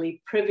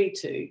generally privy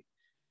to,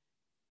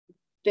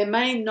 there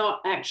may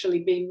not actually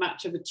be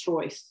much of a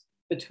choice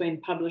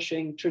between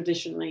publishing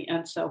traditionally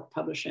and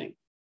self-publishing.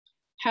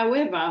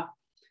 However,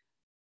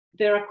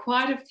 there are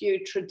quite a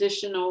few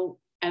traditional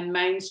and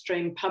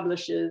mainstream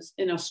publishers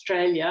in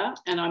Australia,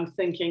 and I'm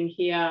thinking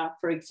here,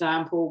 for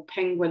example,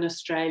 Penguin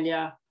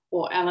Australia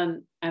or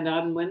Allen and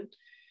Unwin,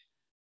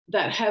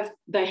 that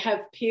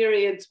have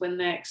periods when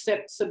they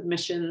accept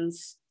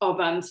submissions of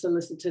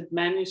unsolicited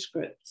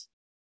manuscripts.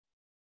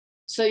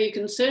 So you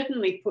can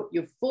certainly put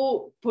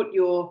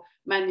your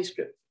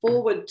manuscript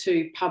forward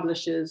to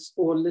publishers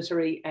or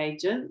literary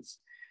agents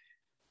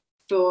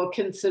for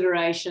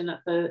consideration at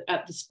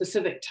the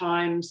specific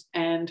times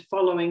and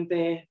following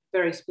their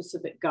very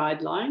specific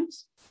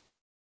guidelines.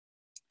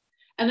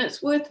 And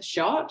it's worth a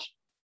shot.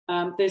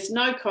 There's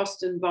no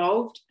cost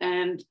involved,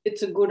 and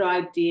it's a good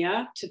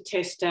idea to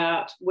test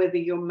out whether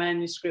your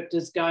manuscript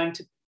is going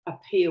to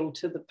appeal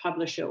to the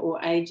publisher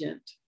or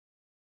agent.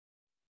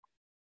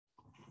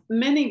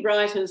 Many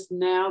writers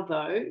now,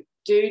 though,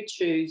 do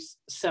choose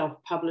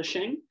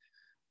self-publishing,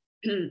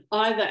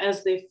 either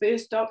as their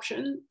first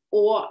option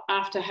or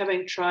after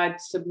having tried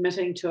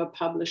submitting to a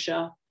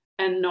publisher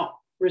and not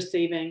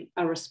receiving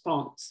a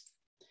response,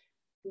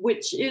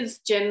 which is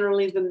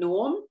generally the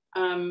norm.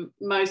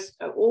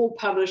 All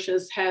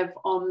publishers have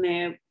on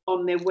their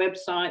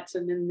websites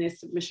and in their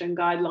submission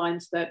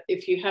guidelines that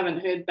if you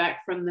haven't heard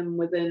back from them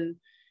within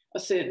a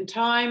certain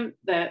time,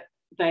 that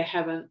they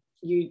haven't,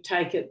 you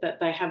take it that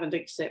they haven't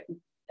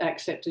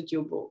accepted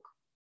your book.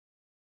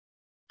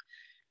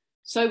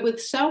 So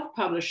with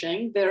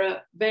self-publishing, there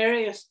are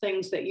various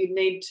things that you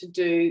need to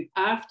do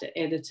after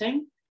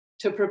editing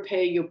to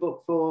prepare your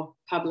book for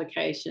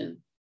publication.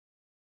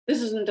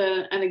 This isn't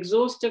an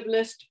exhaustive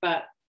list,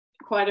 but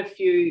quite a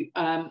few.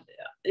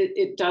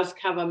 It does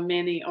cover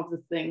many of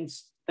the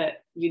things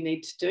that you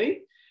need to do.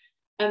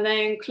 And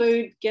they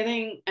include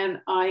getting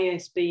an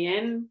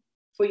ISBN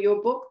for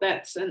your book.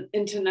 That's an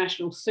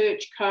international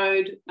search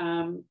code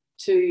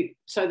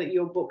so that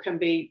your book can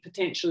be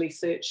potentially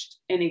searched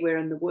anywhere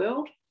in the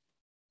world.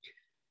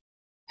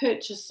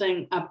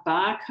 Purchasing a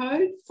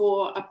barcode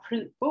for a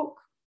print book.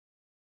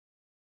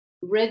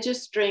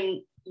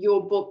 Registering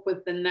your book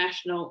with the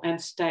national and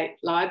state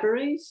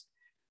libraries,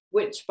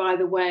 which, by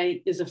the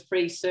way, is a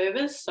free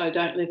service, so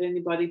don't let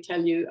anybody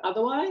tell you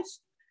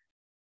otherwise.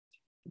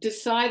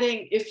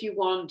 Deciding if you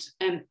want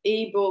an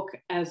ebook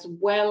as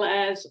well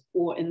as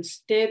or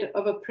instead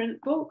of a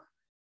print book,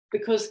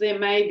 because there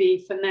may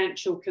be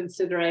financial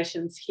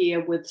considerations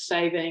here with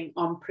saving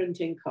on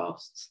printing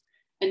costs.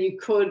 And you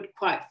could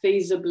quite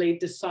feasibly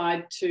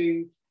decide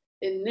to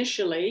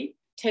initially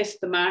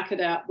test the market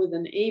out with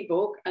an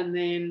ebook, and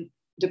then,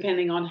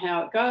 depending on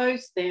how it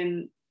goes,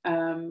 then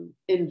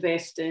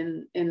invest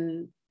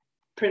in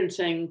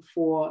printing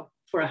for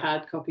a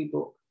hard copy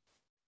book.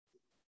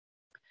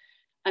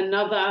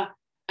 Another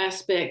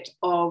aspect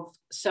of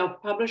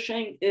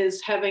self-publishing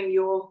is having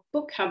your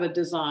book cover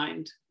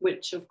designed,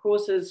 which of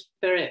course is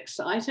very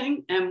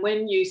exciting. And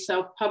when you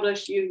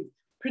self-publish, you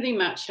pretty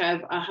much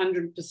have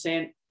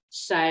 100%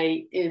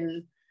 say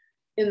in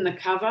the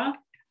cover,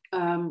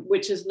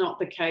 which is not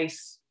the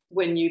case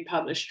when you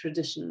publish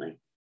traditionally.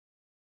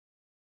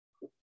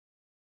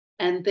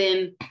 And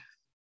then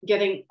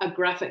getting a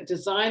graphic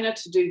designer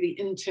to do the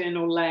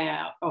internal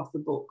layout of the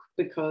book,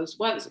 because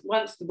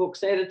once the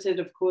book's edited,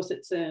 of course,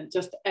 it's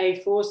just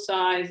A4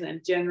 size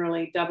and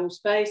generally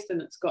double-spaced,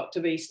 and it's got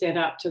to be set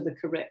up to the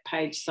correct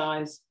page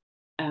size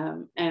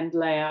and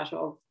layout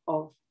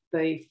of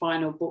the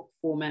final book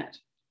format.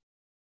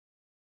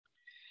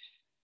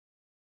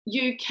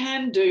 You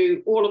can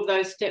do all of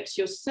those steps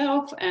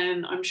yourself,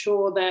 and I'm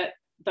sure that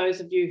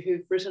those of you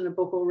who've written a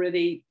book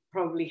already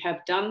probably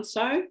have done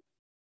so.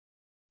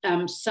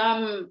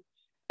 Some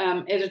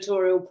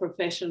editorial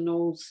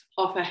professionals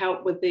offer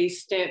help with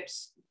these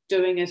steps,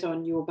 doing it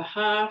on your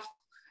behalf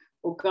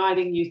or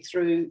guiding you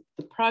through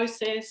the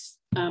process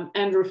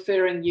and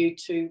referring you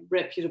to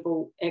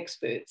reputable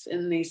experts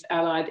in these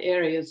allied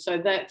areas. So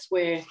that's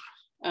where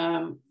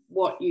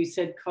what you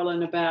said,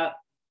 Colin, about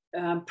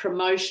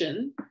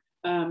promotion,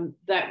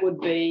 that would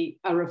be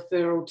a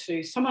referral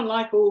to someone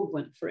like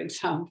Aldwyn, for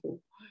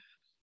example.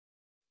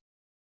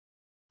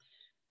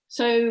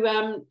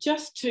 So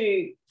just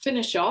to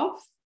finish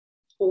off,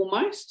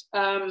 almost,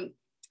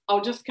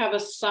 I'll just cover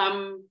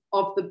some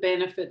of the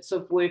benefits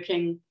of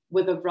working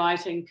with a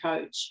writing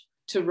coach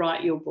to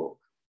write your book.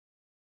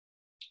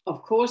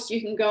 Of course,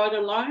 you can go it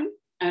alone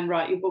and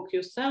write your book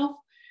yourself.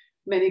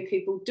 Many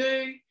people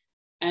do,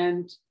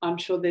 and I'm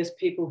sure there's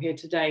people here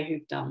today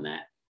who've done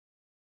that.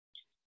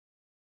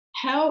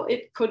 How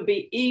it could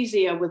be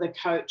easier with a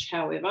coach,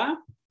 however,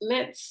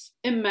 let's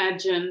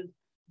imagine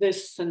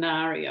this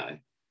scenario.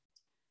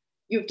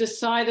 You've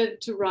decided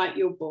to write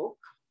your book.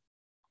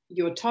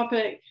 Your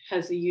topic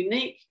has a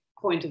unique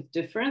point of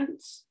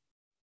difference.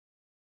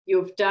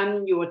 You've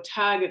done your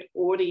target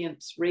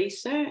audience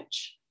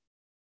research.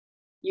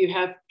 You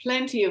have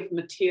plenty of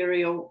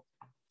material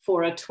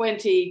for a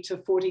 20 to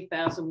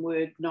 40,000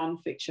 word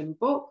nonfiction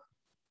book.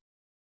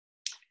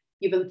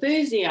 You've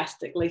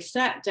enthusiastically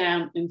sat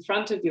down in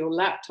front of your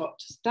laptop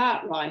to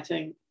start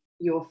writing,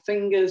 your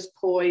fingers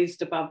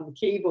poised above the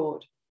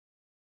keyboard.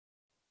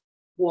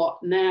 What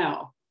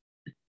now?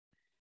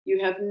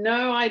 You have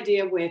no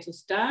idea where to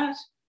start,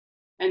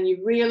 and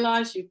you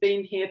realize you've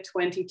been here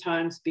 20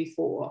 times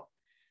before,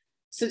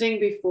 sitting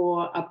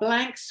before a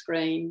blank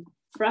screen,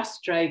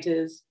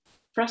 frustrated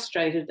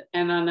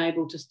and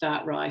unable to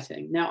start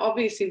writing. Now,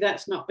 obviously,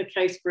 that's not the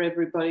case for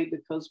everybody,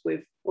 because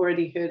we've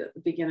already heard at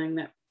the beginning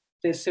that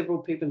there's several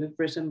people who've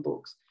written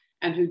books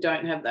and who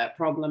don't have that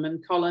problem.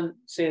 And Colin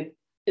said,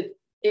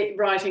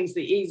 writing's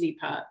the easy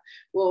part.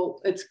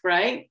 Well, it's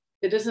great.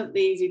 It isn't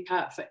the easy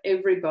part for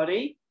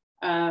everybody.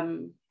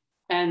 And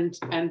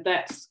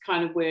that's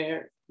kind of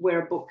where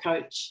a book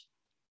coach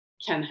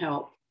can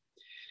help.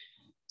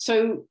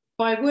 So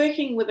by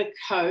working with a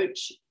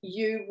coach,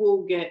 you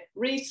will get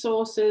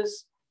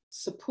resources,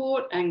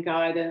 support and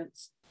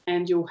guidance,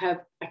 and you'll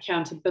have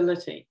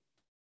accountability.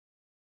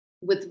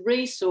 With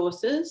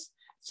resources,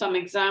 some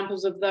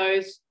examples of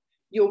those,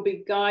 you'll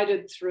be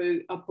guided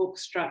through a book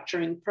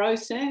structuring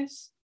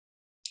process.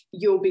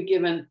 You'll be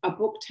given a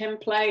book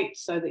template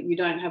so that you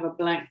don't have a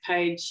blank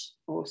page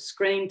or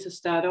screen to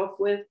start off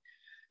with.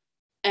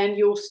 And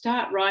you'll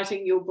start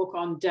writing your book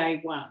on day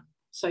one.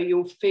 So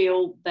you'll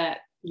feel that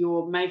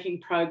you're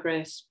making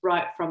progress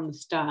right from the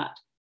start.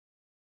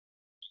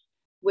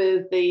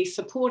 With the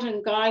support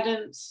and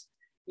guidance,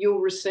 you'll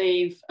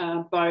receive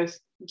both,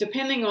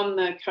 depending on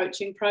the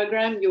coaching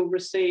program, you'll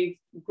receive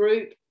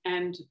group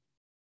and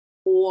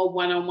or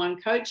one-on-one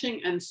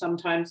coaching, and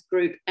sometimes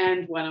group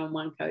and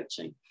one-on-one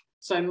coaching.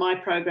 So my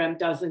program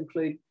does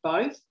include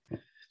both.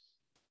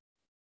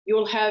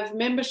 You'll have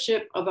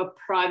membership of a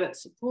private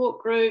support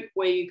group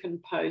where you can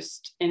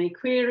post any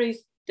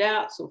queries,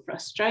 doubts or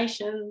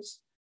frustrations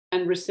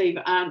and receive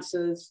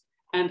answers,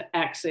 and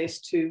access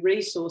to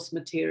resource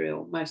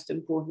material, most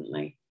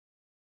importantly.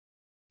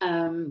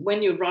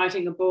 When you're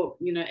writing a book,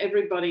 you know,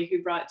 everybody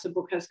who writes a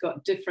book has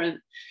got different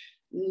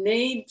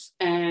needs,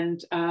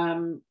 and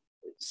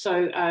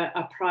so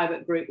a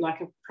private group,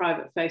 like a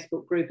private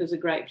Facebook group, is a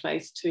great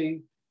place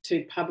to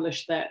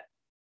publish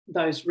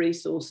those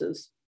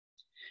resources.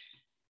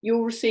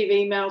 You'll receive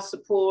email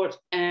support,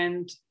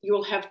 and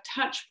you'll have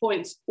touch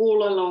points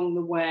all along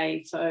the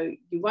way. So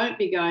you won't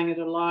be going it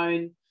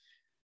alone,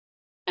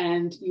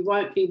 and you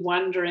won't be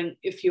wondering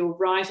if your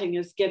writing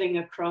is getting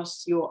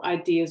across your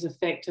ideas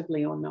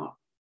effectively or not.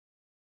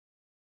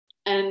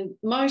 And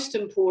most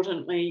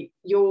importantly,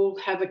 you'll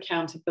have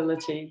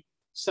accountability.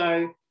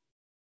 So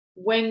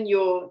when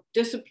your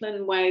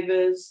discipline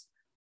wavers,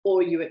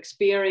 or you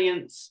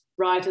experience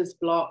writer's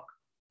block,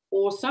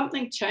 or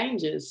something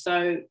changes,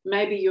 so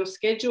maybe your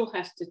schedule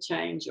has to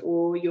change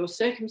or your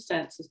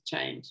circumstances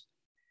change,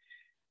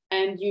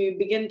 and you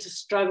begin to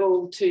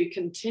struggle to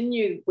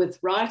continue with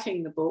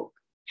writing the book,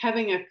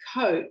 having a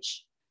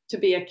coach to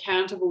be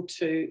accountable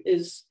to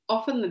is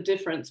often the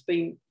difference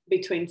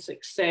between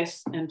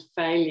success and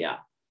failure.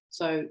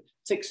 So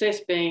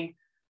success being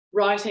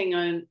writing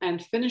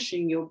and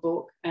finishing your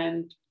book,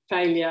 and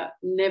failure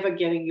never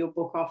getting your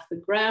book off the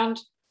ground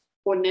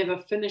or never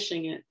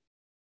finishing it.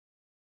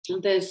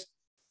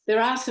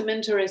 There are some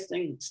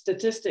interesting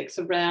statistics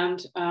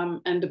around,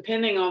 and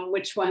depending on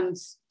which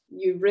ones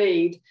you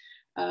read,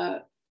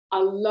 there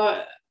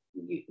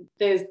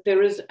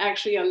is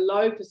actually a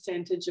low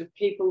percentage of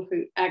people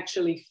who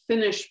actually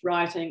finish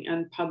writing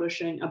and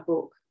publishing a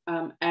book,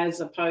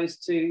 as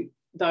opposed to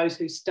those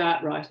who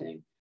start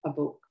writing a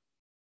book.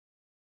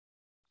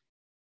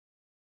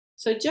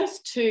 So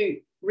just to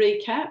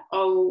recap,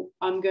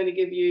 I'm going to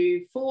give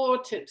you 4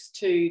 tips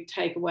to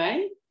take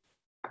away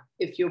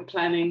if you're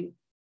planning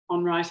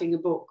on writing a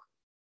book.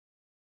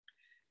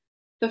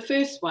 The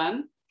first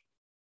one,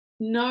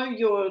 know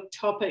your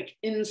topic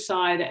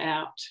inside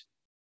out.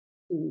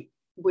 We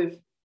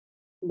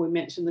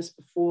mentioned this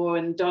before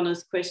in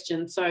Donna's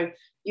question. So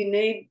you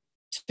need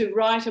to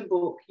write a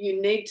book,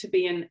 you need to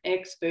be an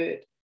expert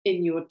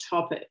in your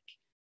topic,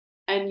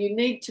 and you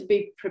need to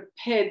be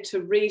prepared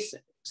to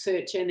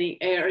research any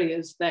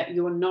areas that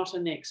you're not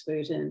an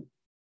expert in.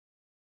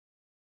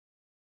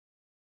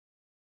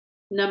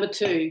 Number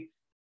 2,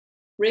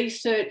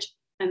 research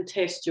and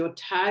test your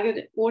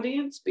target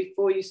audience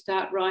before you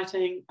start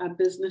writing a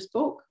business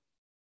book.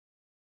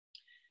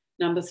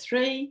 Number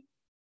 3,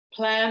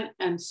 plan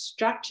and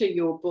structure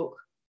your book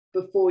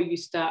before you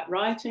start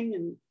writing,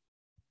 and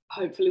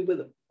hopefully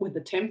with a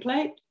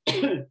template.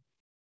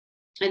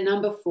 And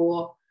number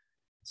 4,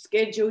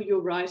 schedule your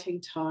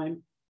writing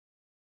time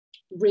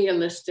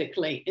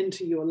realistically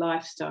into your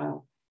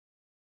lifestyle.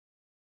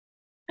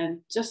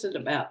 And just at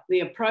about the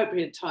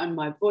appropriate time,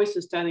 my voice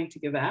is starting to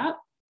give out.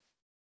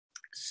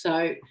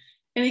 So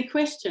any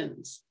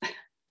questions?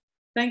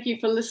 Thank you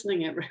for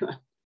listening, everyone.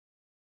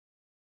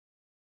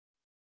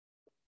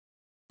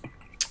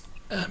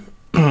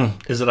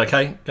 Is it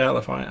okay, Gail,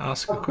 if I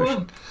ask a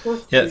question? Of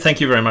course. Yeah,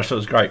 thank you very much. That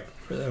was great.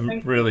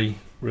 Really,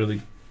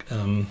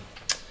 some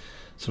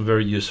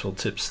very useful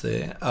tips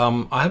there.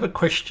 I have a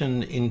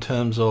question in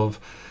terms of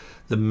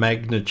the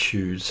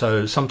magnitude.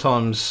 So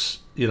sometimes,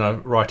 you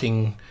know,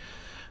 writing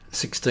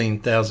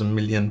 16,000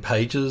 million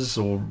pages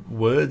or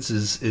words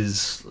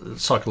is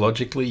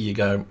psychologically you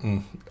go,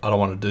 I don't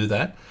want to do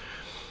that.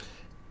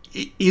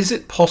 Is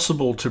it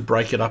possible to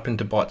break it up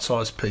into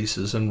bite-sized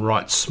pieces and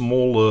write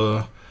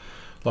smaller?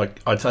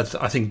 Like I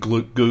think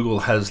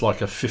Google has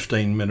like a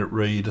 15-minute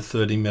read, a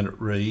 30-minute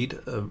read,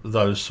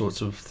 those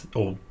sorts of,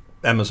 or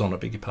Amazon, I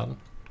beg your pardon.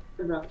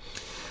 Right.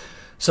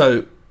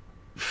 So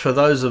for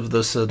those of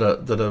us that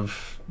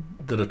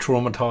are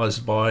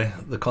traumatized by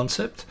the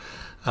concept,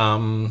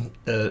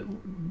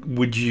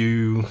 Would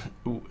you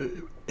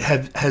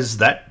has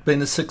that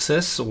been a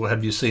success, or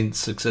have you seen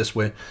success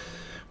where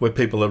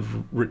people have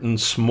written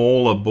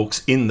smaller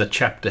books in the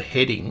chapter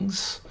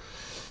headings,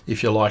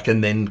 if you like,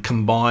 and then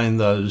combine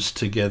those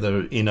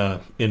together in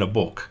a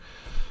book?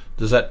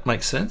 Does that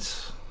make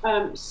sense?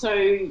 So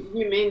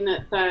you mean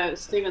that,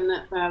 Stephen,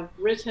 that they've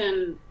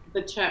written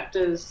the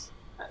chapters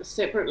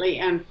separately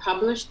and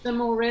published them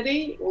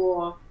already,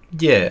 or?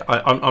 Yeah,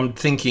 I'm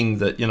thinking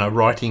that,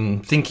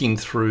 thinking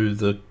through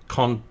the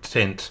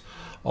content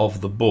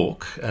of the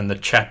book and the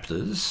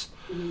chapters,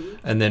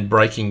 and then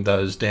breaking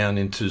those down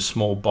into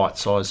small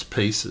bite-sized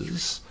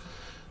pieces,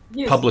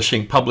 yes.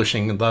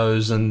 publishing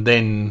those, and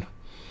then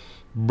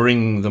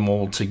bring them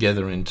all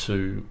together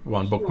into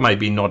one book, sure.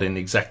 Maybe not in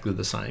exactly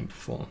the same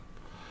form.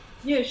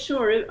 Yeah,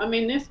 sure. I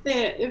mean,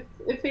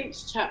 if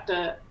each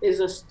chapter is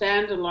a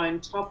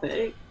standalone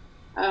topic,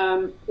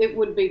 it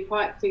would be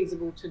quite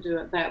feasible to do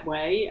it that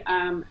way,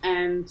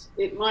 and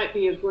it might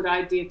be a good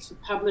idea to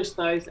publish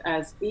those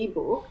as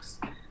ebooks,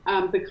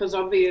 because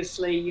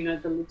obviously,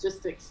 the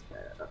logistics.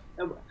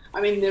 I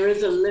mean, there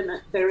is a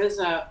limit. There is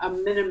a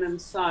minimum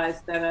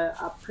size that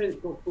a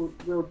print book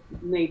will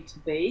need to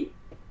be.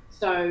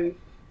 So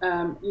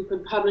you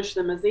could publish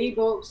them as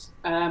ebooks,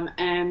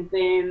 and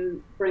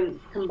then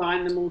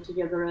combine them all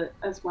together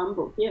as one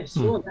book. Yeah,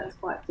 sure, that's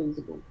quite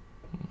feasible.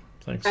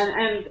 Thanks.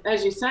 And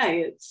as you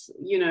say,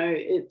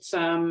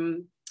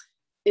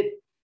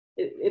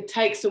 it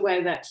takes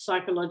away that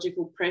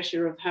psychological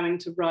pressure of having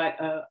to write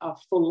a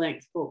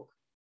full-length book.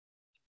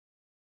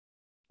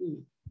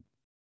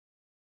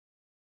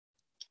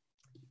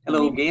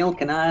 Hello, Gail.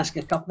 Can I ask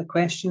a couple of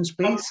questions,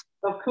 please?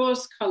 Of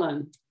course,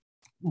 Colin.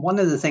 One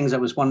of the things I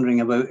was wondering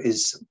about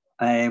is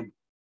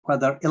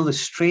whether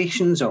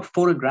illustrations or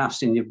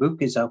photographs in your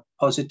book is a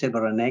positive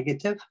or a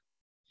negative.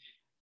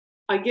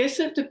 I guess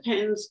it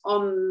depends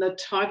on the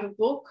type of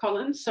book,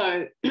 Colin.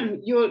 So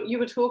you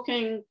were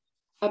talking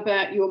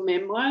about your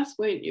memoirs,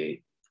 weren't you?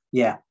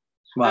 Yeah.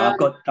 Well,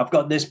 I've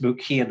got this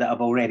book here that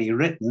I've already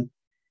written,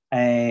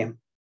 and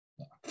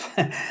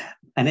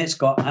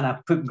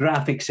I've put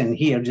graphics in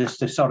here just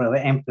to sort of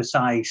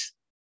emphasize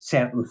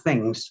certain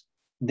things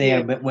there.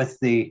 Yeah. But with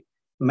the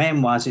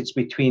memoirs, it's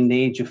between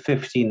the age of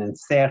 15 and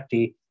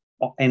 30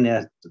 in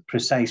a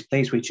precise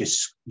place, which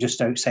is just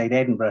outside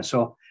Edinburgh.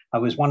 So I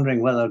was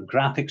wondering whether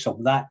graphics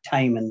of that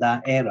time and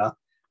that era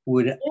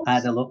would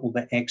add a little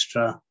bit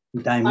extra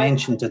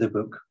dimension to the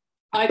book.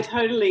 I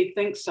totally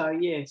think so.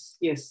 Yes,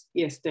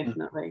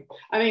 definitely.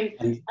 I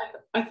mean,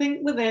 I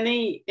think with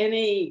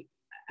any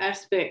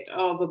aspect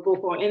of a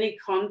book or any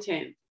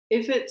content,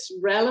 if it's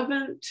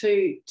relevant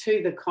to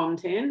the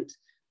content,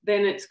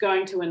 then it's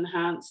going to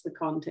enhance the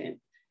content.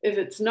 If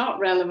it's not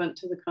relevant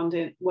to the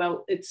content,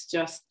 well, it's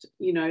just,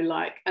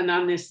 like an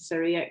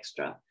unnecessary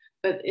extra.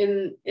 But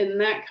in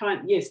that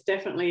kind, yes,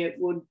 definitely it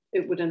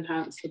would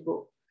enhance the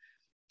book.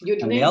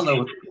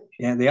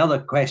 The other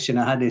question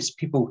I had is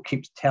people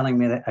keep telling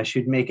me that I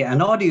should make it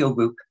an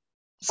audiobook.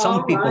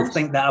 Some people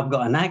think that I've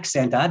got an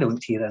accent. I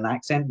don't hear an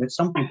accent, but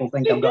some people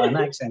think I've got an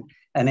accent,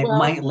 and it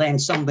might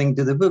lend something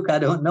to the book. I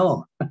don't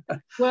know.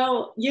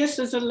 Well, yes,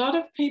 there's a lot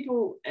of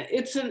people.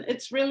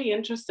 It's really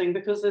interesting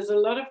because there's a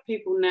lot of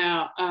people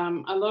now.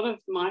 A lot of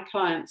my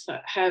clients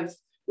have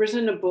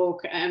written a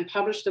book and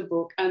published a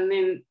book and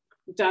then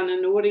done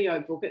an audio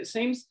book. It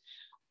seems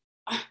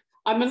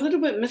I'm a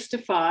little bit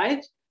mystified,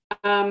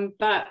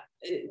 but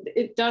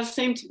it does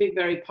seem to be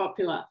very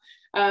popular.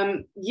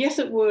 Yes,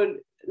 it would.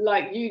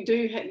 Like you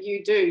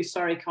do.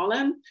 Sorry,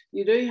 Colin,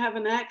 you do have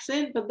an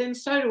accent, but then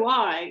so do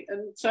I,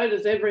 and so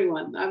does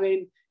everyone. I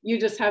mean, you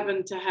just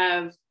happen to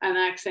have an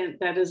accent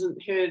that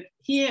isn't heard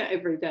here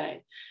every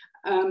day.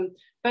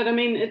 But I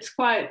mean,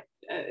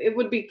 it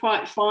would be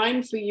quite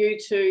fine for you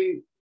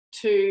to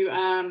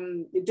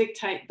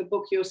dictate the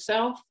book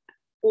yourself,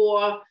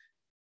 or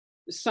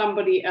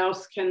somebody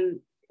else can,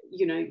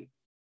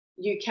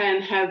 you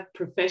can have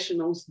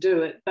professionals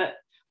do it. But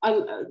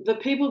the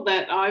people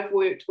that I've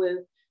worked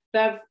with,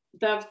 they've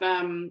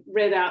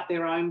read out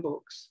their own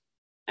books,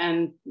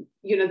 and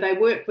they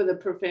work with a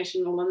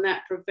professional, and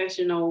that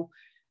professional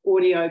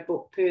audio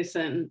book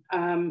person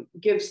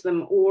gives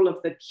them all of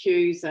the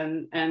cues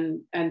and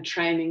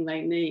training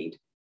they need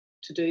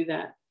to do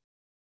that.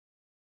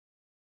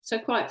 So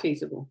quite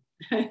feasible.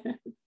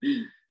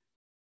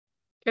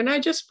 Can I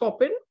just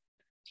pop in?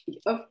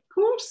 Of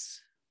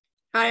course.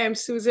 Hi, I'm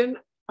Susan.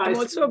 I'm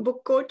also a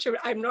book coach.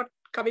 I'm not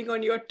coming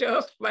on your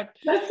turf, but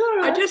that's all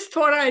right. I just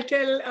thought I'd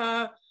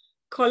tell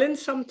Colin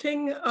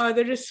something.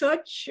 The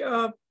research,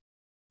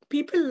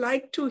 people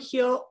like to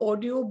hear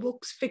audio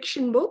books,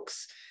 fiction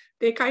books.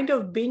 They kind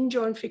of binge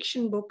on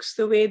fiction books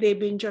the way they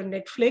binge on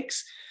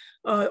Netflix.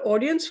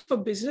 Audience for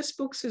business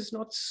books is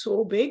not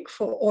so big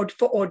for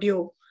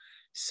audio.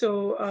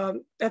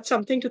 So that's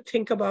something to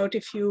think about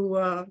if you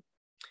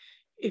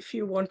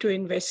want to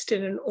invest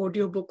in an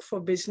audiobook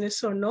for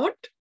business or not.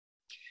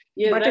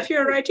 Yeah, but if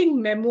you're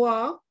writing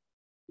memoir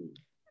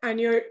and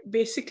you're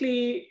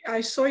basically,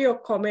 I saw your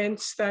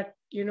comments that,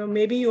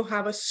 maybe you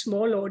have a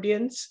small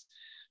audience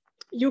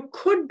you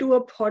could do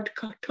a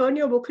podcast, turn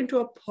your book into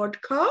a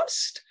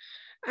podcast,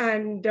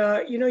 and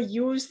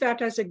use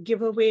that as a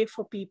giveaway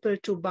for people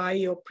to buy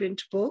your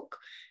print book.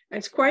 And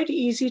it's quite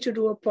easy to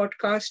do a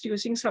podcast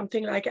using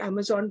something like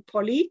Amazon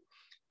Polly,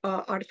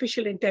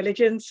 artificial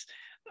intelligence.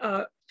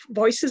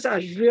 Voices are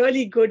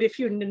really good. If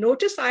you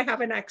notice, I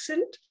have an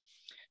accent.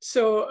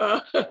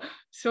 So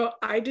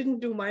I didn't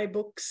do my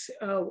books.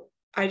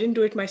 I didn't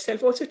do it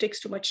myself. Also, it takes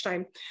too much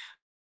time.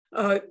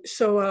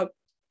 So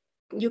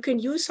you can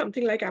use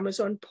something like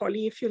Amazon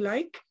Polly if you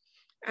like,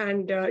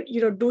 and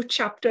do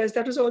chapters.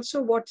 That was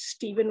also what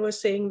Stephen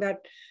was saying, that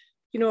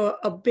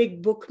a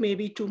big book may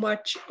be too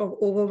much of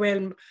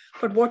overwhelm.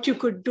 But what you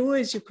could do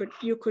is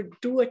you could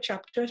do a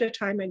chapter at a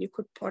time, and you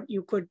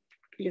could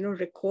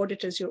record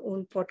it as your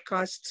own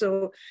podcast.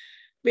 So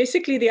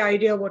basically, the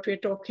idea of what we're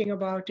talking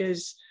about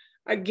is,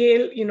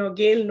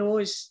 Gail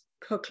knows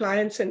her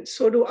clients, and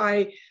so do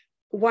I.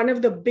 One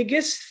of the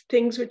biggest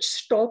things which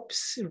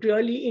stops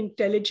really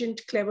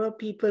intelligent, clever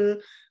people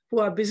who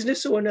are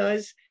business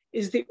owners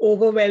is the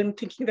overwhelm,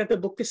 thinking that the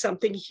book is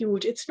something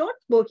huge. It's not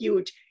more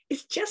huge.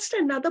 It's just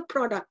another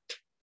product.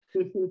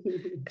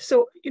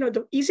 So,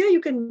 the easier you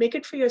can make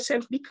it for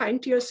yourself, be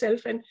kind to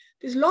yourself. And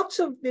there's lots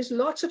of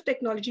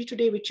technology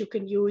today which you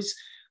can use.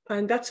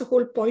 And that's the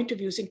whole point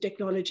of using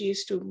technology,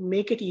 is to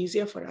make it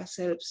easier for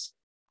ourselves.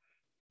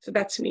 So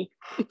that's me.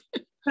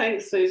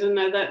 Thanks, Susan.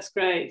 No, that's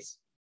great.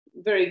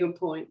 Very good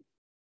point.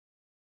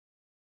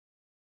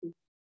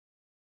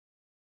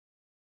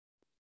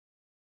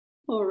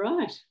 All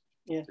right.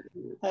 Yeah.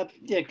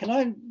 Can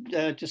I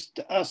just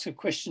ask a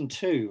question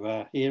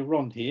too? Here,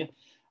 Ron here.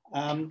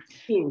 Yeah,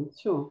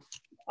 sure.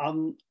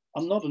 I'm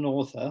not an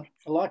author.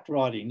 I like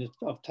writing.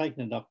 I've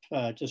taken it up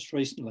just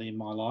recently in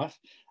my life.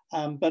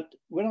 But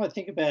when I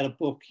think about a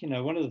book,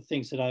 one of the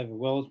things that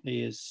overwhelms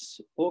me is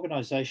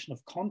organisation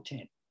of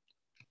content.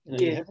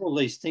 You have all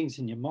these things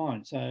in your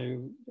mind. So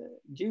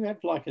do you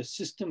have like a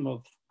system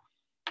of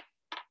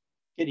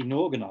getting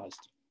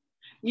organised?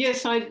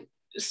 Yes,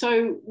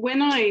 so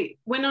when I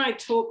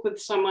talk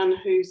with someone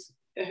who's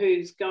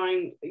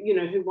going,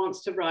 who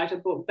wants to write a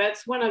book,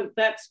 that's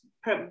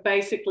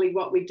basically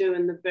what we do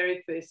in the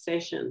very first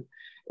session,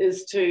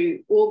 is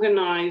to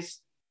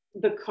organise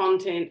the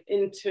content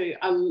in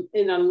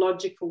a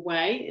logical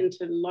way,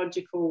 into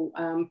logical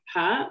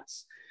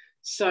parts.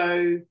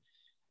 So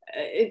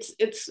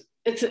it's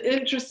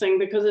interesting,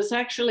 because it's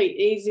actually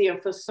easier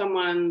for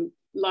someone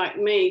like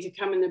me to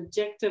come in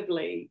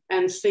objectively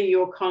and see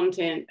your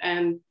content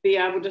and be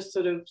able to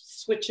sort of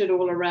switch it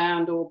all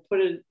around, or put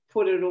it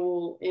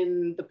all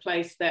in the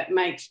place that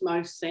makes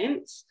most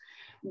sense.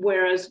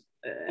 Whereas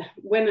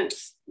when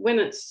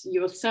it's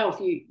yourself,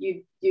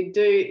 you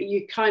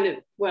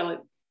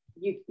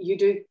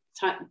do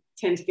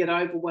tend to get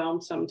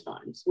overwhelmed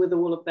sometimes with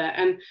all of that.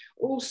 And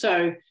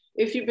also,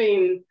 if you've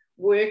been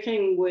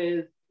working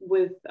with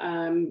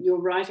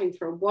your writing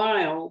for a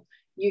while,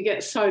 you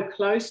get so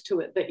close to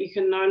it that you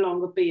can no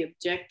longer be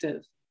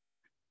objective.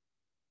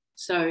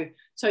 So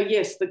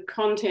yes, the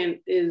content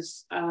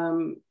is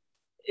a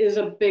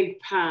big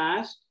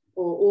part,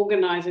 or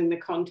organising the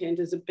content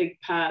is a big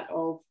part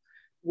of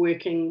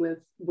working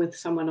with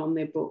someone on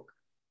their book.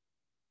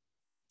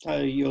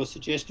 So your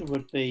suggestion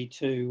would be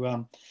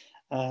to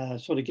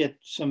sort of get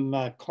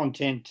some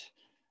content,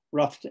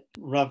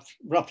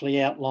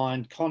 roughly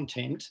outlined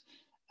content,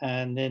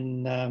 and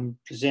then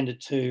present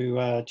it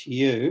to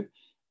you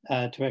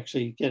to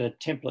actually get a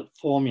template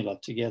formula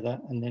together,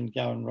 and then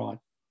go and write.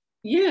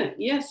 Yeah.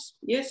 Yes.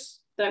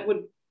 That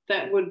would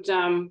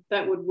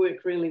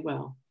work really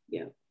well.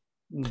 Yeah.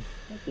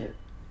 Okay.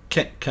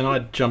 Can I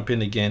jump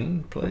in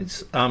again,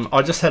 please?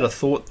 I just had a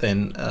thought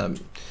then.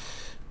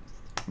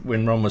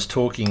 When Ron was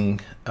talking,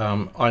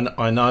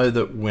 I know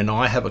that when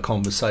I have a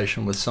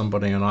conversation with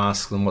somebody and I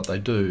ask them what they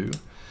do,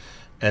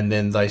 and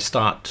then they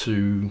start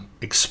to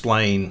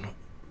explain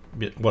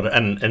what,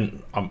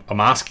 and I'm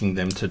asking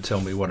them to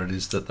tell me what it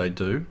is that they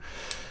do.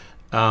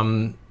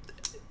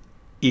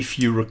 If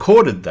you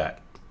recorded that,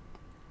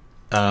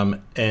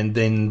 and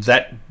then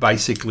that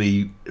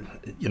basically,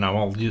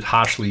 I'll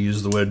harshly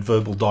use the word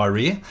verbal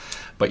diarrhea,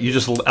 but you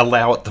just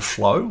allow it to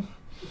flow.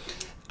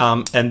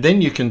 And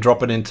then you can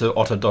drop it into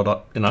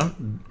Otter.ai,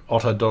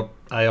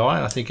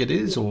 I think it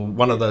is, or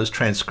one of those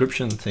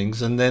transcription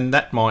things, and then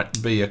that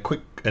might be a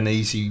quick and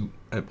easy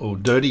or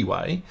dirty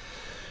way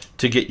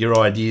to get your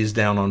ideas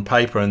down on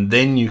paper, and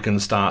then you can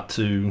start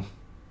to,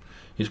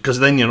 because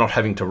then you're not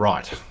having to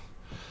write.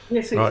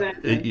 Yes,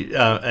 exactly.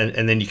 Right?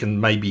 And then you can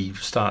maybe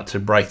start to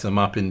break them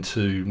up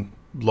into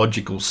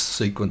logical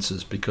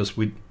sequences, because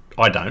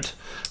I don't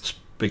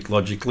speak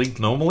logically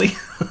normally.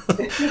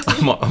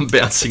 I'm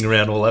bouncing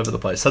around all over the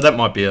place. So that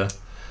might be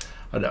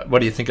what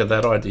do you think of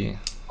that idea?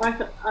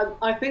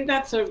 I think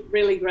that's a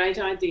really great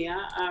idea.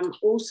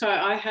 Also,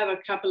 I have a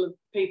couple of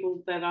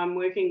people that I'm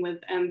working with,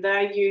 and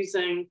they're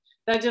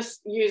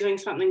just using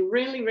something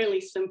really,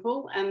 really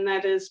simple, and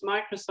that is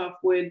Microsoft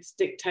Word's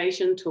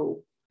dictation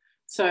tool.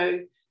 So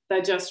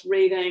they're just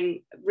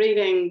reading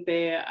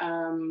their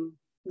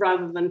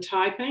rather than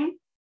typing,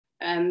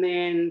 and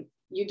then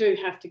you do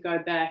have to go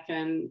back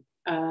and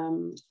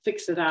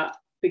fix it up,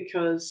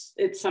 because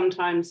it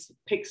sometimes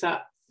picks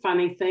up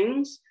funny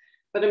things.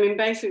 But I mean,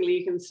 basically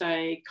you can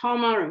say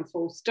comma and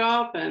full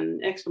stop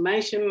and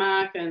exclamation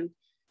mark, and,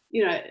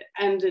 you know,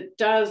 and it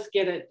does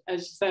get it,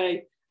 as you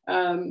say,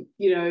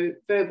 you know,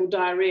 verbal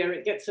diarrhea,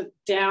 it gets it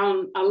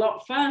down a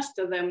lot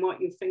faster than what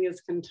your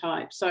fingers can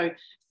type. So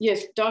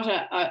yes,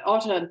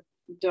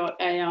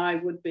 Otter.ai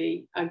would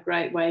be a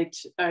great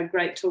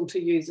tool to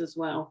use as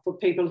well for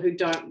people who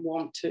don't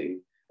want to,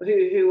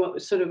 who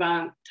sort of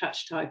aren't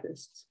touch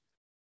typists.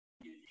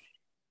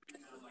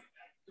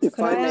 Could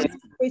I ask a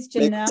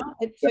question now?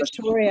 It's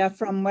Victoria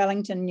from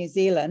Wellington, New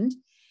Zealand.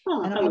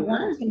 And I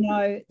want to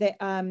know that,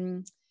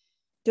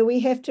 do we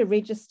have to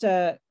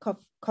register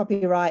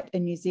copyright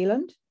in New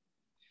Zealand?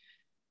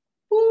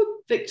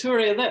 Oh,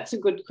 Victoria, that's a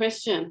good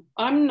question.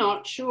 I'm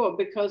not sure,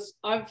 because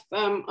I've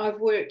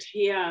worked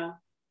here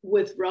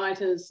with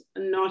writers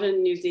not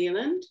in New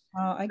Zealand.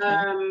 Oh,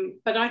 okay.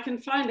 But I can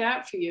find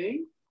out for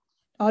you.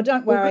 Oh,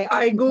 don't worry.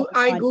 I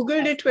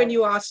Googled it when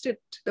you asked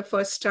it the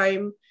first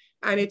time,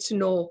 and it's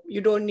no, you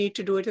don't need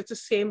to do it. It's the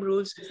same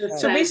rules.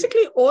 So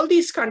basically all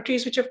these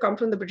countries which have come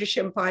from the British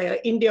Empire,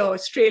 India,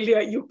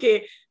 Australia,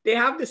 UK, they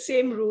have the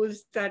same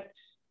rules that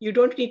you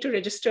don't need to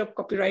register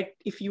copyright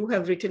if you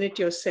have written it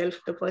yourself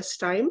the first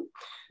time.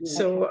 Yeah.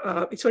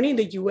 So it's only in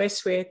the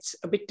US where it's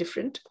a bit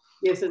different.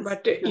 Yes,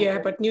 but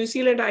but New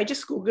Zealand, I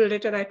just Googled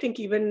it, and I think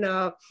even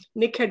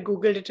Nick had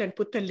Googled it and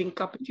put the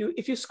link up.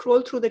 If you scroll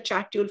through the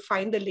chat, you'll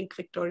find the link,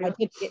 Victoria. I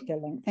did get the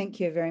link.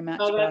 Thank you very much.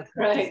 Oh, that's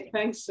great.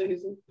 Thanks,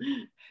 Susan.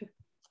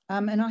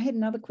 And I had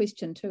another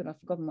question too, and I've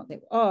forgotten what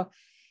that was.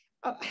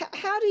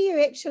 How do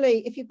you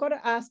actually, if you've got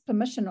to ask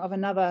permission of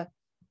another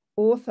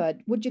author,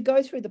 would you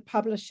go through the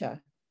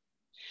publisher?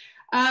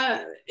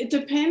 It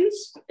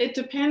depends. It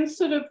depends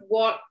sort of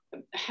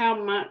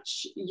how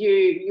much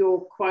you're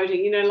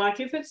quoting. You know,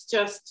 like if it's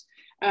just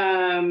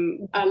a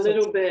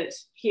little bit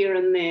here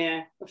and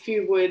there, a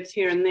few words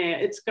here and there,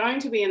 it's going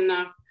to be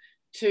enough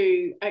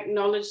to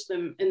acknowledge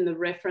them in the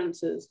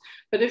references.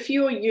 But if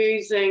you're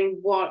using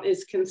what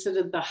is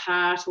considered the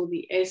heart or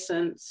the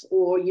essence,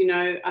 or, you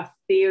know, a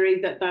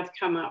theory that they've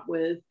come up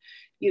with,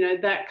 you know,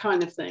 that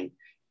kind of thing,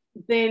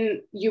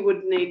 then you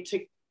would need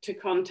to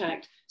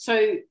contact.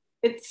 So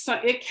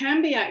it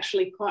can be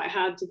actually quite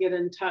hard to get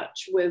in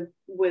touch with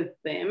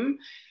them.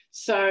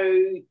 So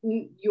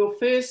your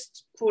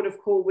first port of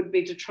call would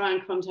be to try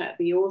and contact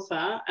the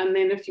author, and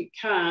then if you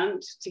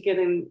can't, to get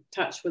in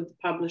touch with the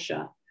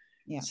publisher.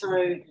 Yeah.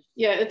 So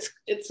yeah,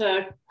 it's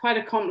quite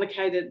a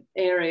complicated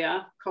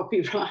area,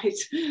 copyright,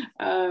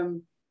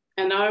 and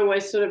I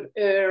always sort of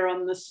err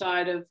on the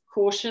side of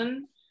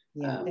caution,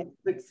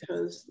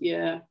 because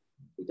you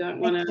don't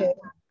want to.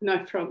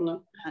 No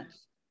problem.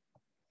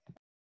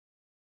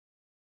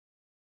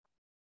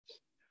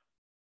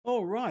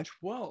 All right.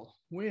 Well,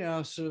 we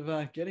are sort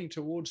of getting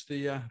towards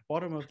the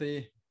bottom of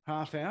the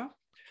half hour.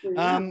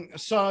 Yeah.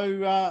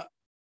 So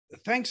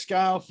thanks,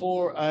 Gail,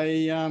 for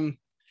an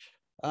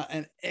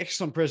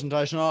excellent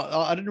presentation.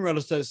 I didn't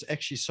realize there's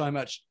actually so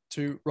much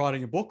to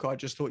writing a book. I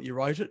just thought you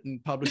wrote it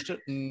and published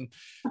it and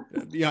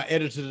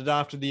edited it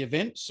after the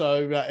event.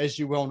 So as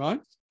you well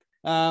know,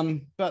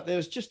 but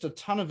there's just a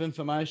ton of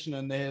information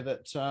in there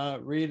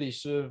that really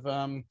sort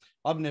of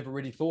I've never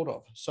really thought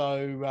of.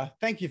 So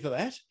thank you for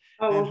that.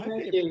 Oh,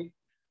 thank you.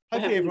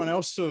 Hopefully everyone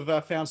else sort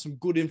of found some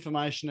good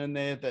information in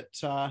there that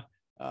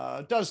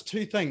does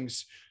two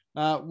things.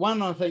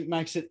 One, I think,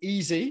 makes it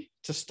easy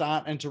to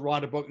start and to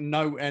write a book,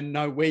 know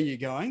where you're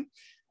going.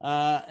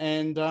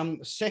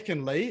 And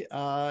secondly,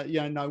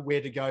 know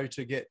where to go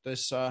to get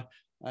this,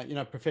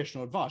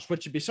 professional advice,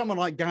 which would be someone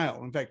like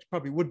Gail. In fact,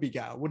 probably would be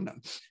Gail, wouldn't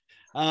it?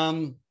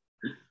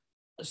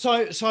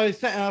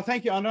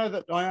 Thank you. I know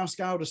that I asked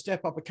Gail to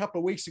step up a couple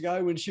of weeks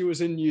ago when she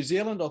was in New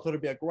Zealand. I thought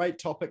it'd be a great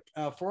topic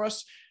for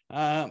us.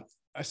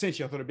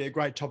 Essentially, I thought it'd be a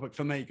great topic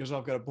for me because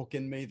I've got a book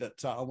in me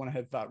that I want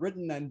to have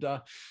written. And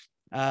but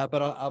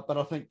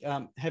I think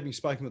having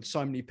spoken with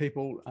so many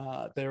people,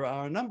 there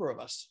are a number of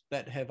us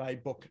that have a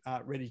book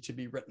ready to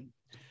be written.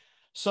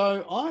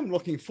 So I'm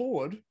looking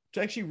forward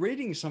to actually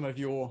reading some of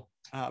your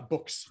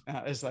books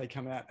as they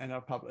come out and are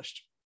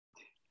published.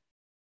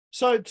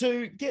 So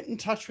to get in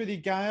touch with you,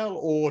 Gail,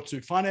 or to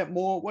find out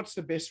more, what's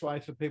the best way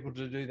for people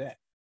to do that?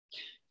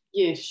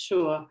 Yeah,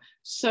 sure.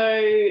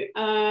 So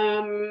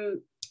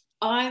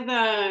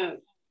either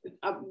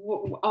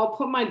I'll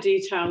put my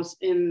details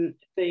in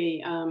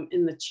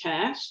the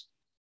chat,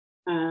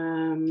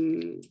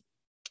 and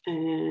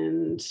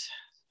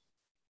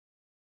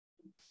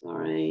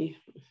sorry,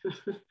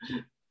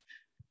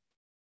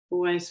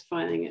 always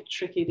finding it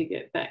tricky to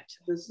get back to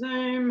the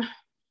Zoom.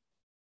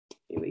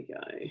 Here we go.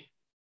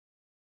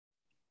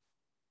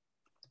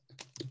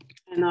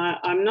 And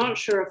I'm not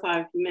sure if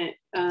I've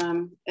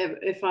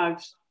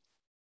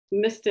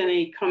missed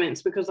any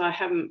comments because I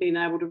haven't been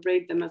able to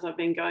read them as I've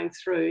been going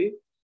through.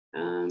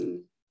 I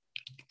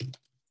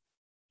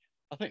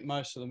think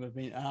most of them have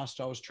been asked.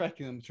 I was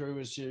tracking them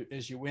through as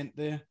you went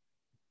there.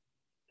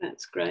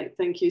 That's great,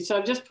 thank you. So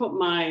I've just put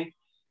my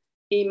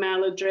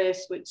email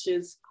address, which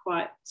is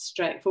quite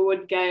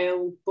straightforward,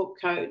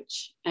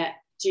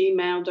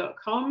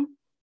 gailbookcoach@gmail.com,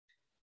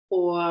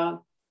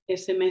 or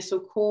SMS or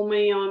call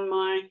me on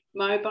my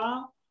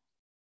mobile,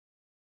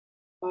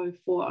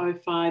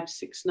 0405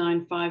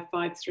 695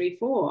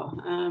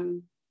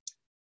 534.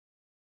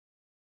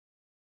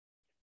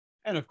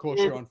 And of course,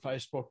 you're on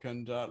Facebook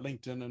and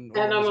LinkedIn. And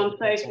I'm on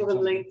Facebook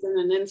and LinkedIn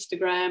and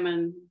Instagram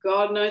and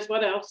God knows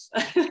what else.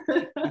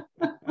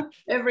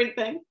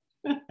 Everything.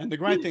 And the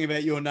great thing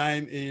about your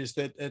name is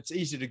that it's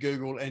easy to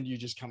Google and you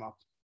just come up.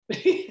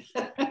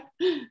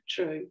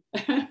 True.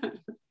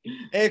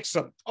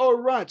 Excellent. All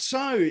right.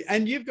 So,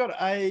 and you've got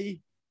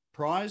a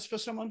prize for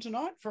someone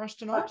tonight, for us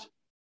tonight?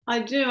 I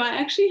do. I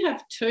actually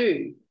have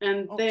two.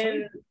 And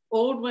then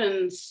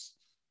Aldwin's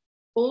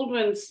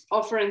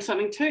offering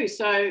something too.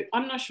 So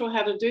I'm not sure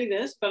how to do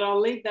this, but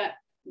I'll leave the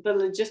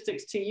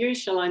logistics to you,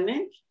 shall I,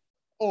 Nick?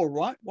 All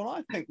right. Well,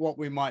 I think what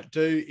we might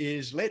do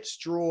is let's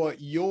draw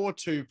your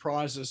two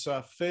prizes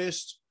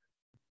first,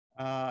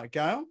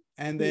 Gail,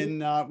 and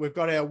then we've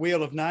got our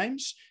wheel of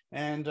names.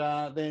 And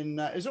then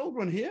is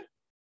Aldwin here?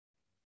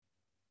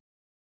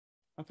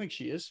 I think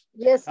she is.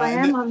 Yes, I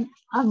am.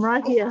 I'm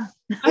right here.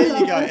 There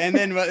you go. And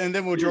then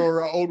we'll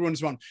draw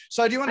Aldwin's one.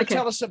 So do you want to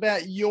tell us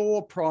about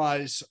your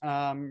prize,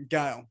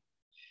 Gail?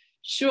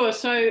 Sure.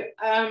 So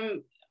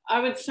I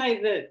would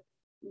say that,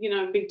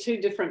 be two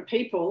different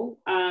people.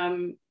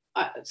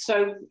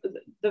 So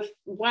the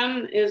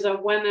one is a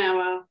 1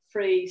 hour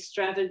free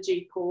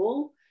strategy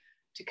call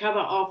to cover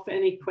off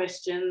any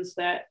questions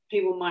that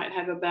people might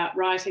have about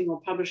writing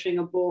or publishing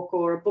a book,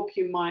 or a book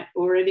you might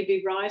already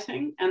be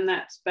writing, and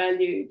that's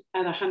valued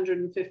at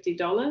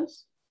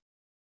 $150.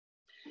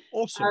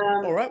 Awesome.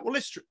 All right. Well,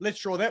 let's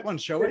draw that one,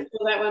 shall we? Let's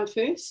draw that one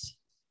first.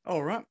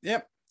 All right.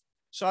 Yep.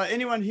 So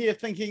anyone here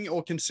thinking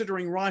or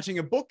considering writing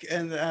a book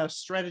and a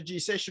strategy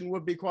session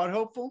would be quite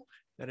helpful?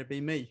 That'd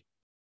be me.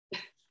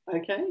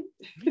 Okay.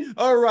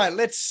 All right.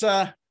 Let's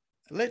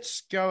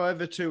go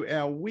over to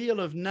our wheel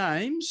of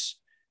names.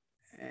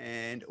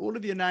 And all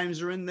of your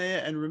names are in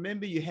there. And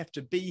remember, you have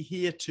to be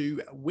here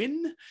to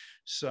win.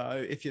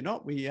 So if you're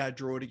not, we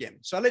draw it again.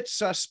 So let's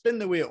spin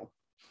the wheel.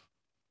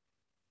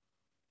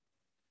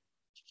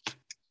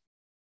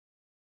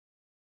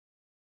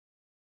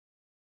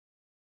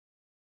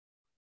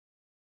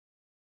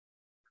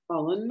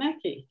 Colin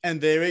Mackey.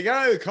 And there we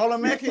go.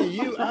 Colin Mackey,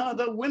 you are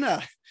the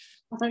winner.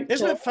 Okay.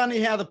 Isn't it funny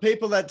how the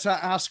people that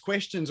ask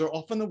questions are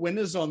often the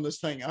winners on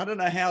this thing? I don't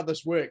know how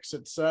this works.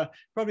 It's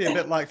probably a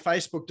bit like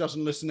Facebook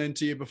doesn't listen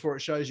into you before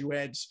it shows you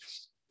ads.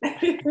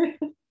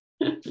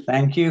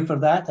 Thank you for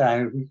that.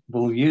 I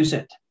will use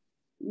it.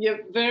 You're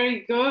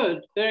very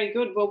good. Very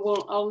good.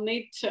 Well, I'll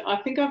need to, I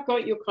think I've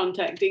got your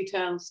contact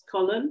details,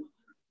 Colin.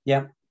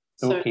 Yeah.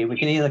 Okay. We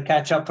can either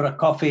catch up for a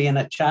coffee and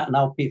a chat and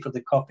I'll pay for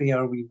the coffee,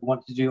 or we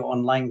want to do it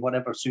online,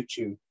 whatever suits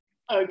you.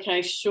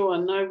 Okay, sure.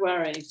 No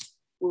worries.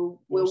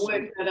 We'll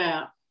work that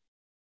out.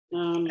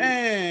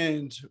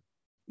 And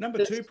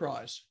number two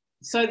prize.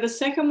 So the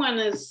second one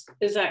is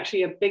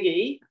actually a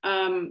biggie.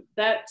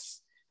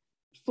 That's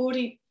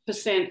 40%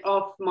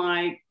 off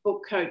my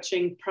book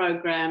coaching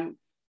program,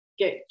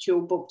 Get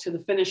Your Book to the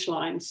Finish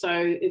Line. So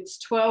it's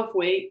 12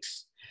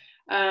 weeks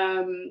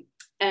and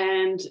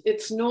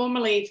it's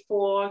normally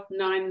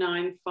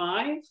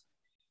 $4,995,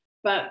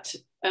 but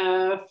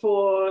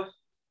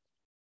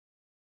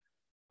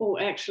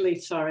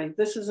sorry,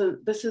 this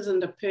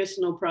isn't a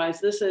personal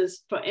prize. This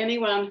is for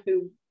anyone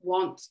who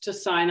wants to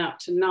sign up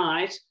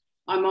tonight.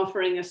 I'm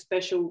offering a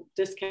special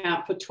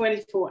discount for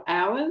 24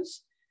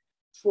 hours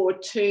for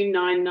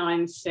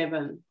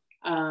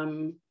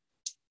 $2,997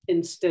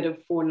 instead of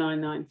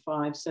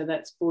 $4,995. So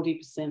that's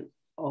 40%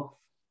 off.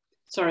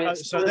 Sorry.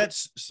 So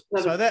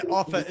that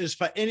offer is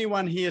for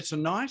anyone here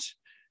tonight.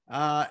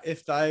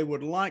 If they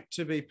would like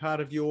to be part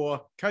of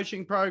your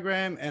coaching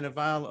program and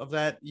avail of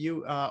that,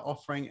 you are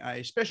offering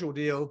a special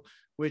deal,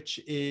 which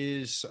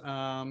is,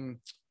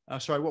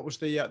 sorry, what was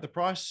the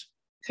price?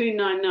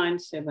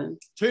 $2,997.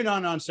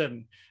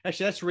 $2,997.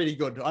 Actually, that's really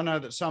good. I know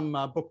that some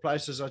book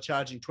places are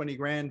charging 20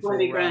 grand for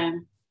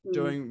writing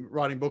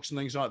books and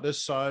things like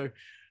this. So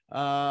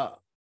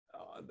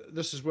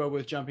this is well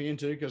worth jumping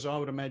into, because I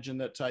would imagine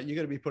that you're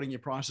going to be putting your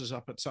prices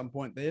up at some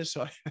point there.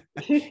 So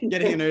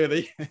getting in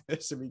early,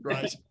 this would be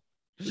great.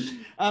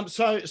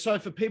 So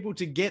for people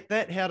to get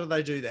that, how do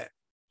they do that?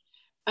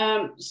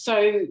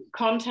 So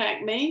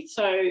contact me.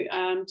 So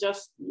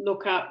just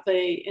look up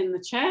in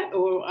the chat,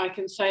 or I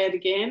can say it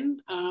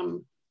again.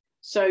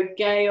 So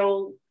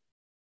Gail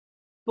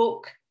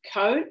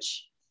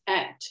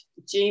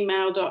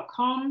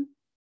bookcoach@gmail.com,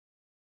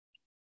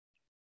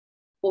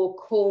 or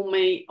call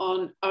me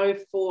on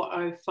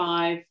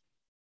 0405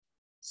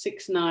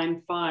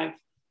 695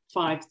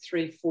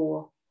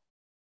 534.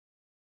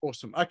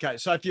 Awesome. Okay,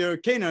 so if you're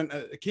keen on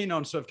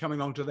sort of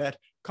coming along to that,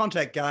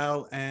 contact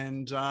Gail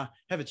and have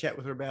a chat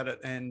with her about it,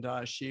 and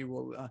she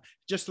will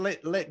just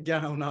let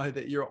Gail know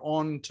that you're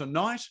on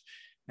tonight,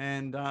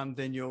 and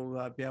then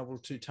you'll be able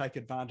to take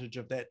advantage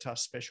of that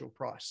special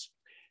price.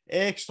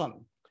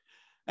 Excellent.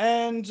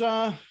 And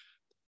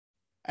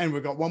And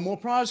we've got one more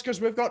prize because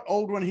we've got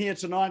Aldwyn here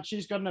tonight.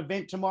 She's got an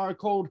event tomorrow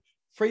called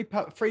Free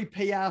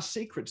PR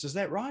Secrets. Is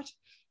that right?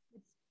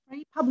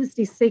 Free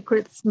Publicity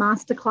Secrets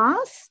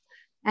Masterclass,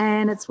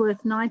 and it's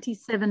worth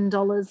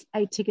 $97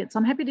 8 tickets.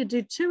 I'm happy to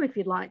do 2 if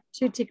you'd like,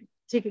 2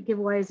 ticket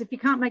giveaways. If you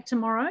can't make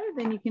tomorrow,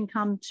 then you can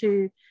come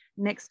to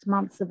next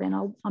month's event.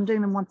 I'm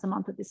doing them once a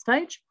month at this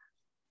stage.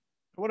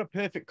 What a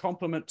perfect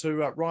compliment to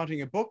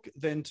writing a book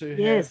than to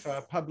Yes.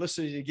 have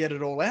publicity to get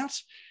it all out.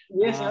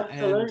 Yes,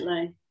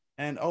 absolutely.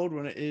 And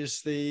Aldwyn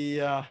is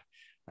the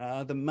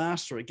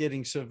master at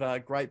getting sort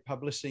of great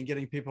publicity and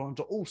getting people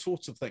onto all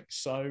sorts of things.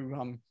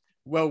 So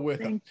well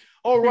worth it.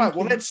 All right,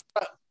 well,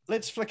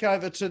 let's flick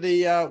over to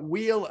the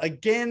wheel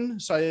again.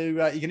 So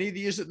you can either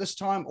use it this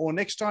time or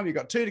next time. You've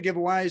got 2 to give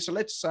away. So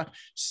let's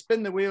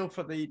spin the wheel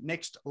for the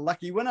next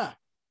lucky winner,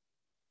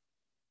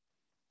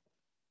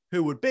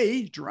 who would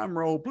be, drum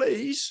roll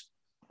please,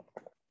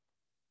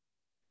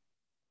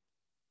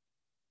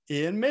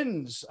 Ian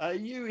Minns. Are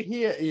you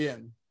here,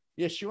 Ian?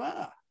 Yes, you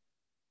are.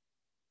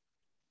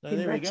 So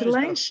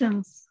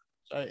Congratulations.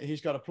 So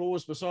he's got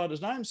applause beside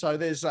his name. So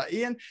there's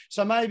Ian.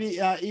 So maybe,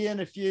 Ian,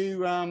 if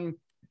you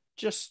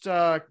just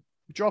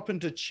drop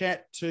into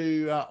chat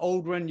to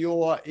Aldwyn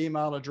your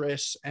email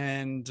address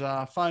and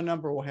phone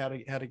number, or how to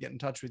get in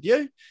touch with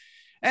you.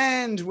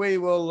 And we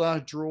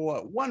will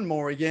draw one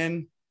more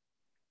again.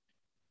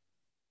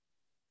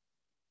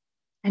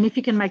 And if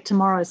you can make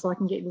tomorrow so I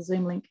can get the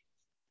Zoom link.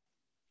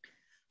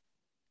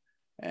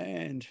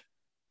 And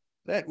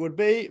that would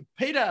be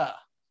Peter.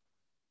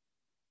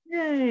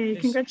 Yay,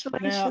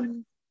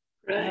 congratulations.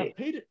 Now,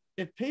 Peter,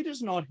 if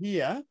Peter's not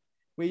here,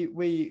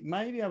 we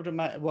may be able to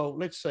make, well,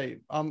 let's see.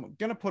 I'm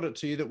going to put it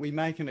to you that we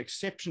make an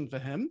exception for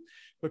him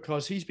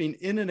because he's been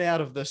in and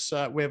out of this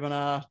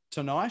webinar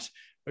tonight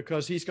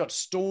because he's got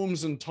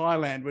storms in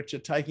Thailand, which are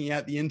taking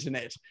out the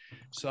internet.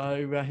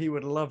 So he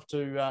would love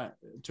to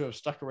have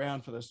stuck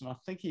around for this. And I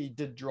think he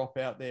did drop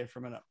out there for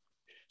a minute.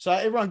 So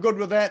everyone good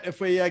with that?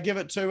 If we give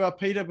it to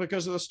Peter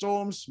because of the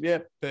storms? Yeah,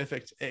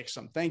 perfect.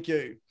 Excellent. Thank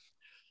you.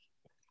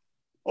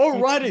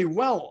 All righty.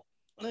 Well,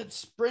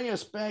 let's bring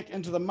us back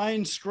into the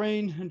main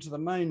screen, into the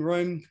main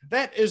room.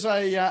 That is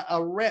a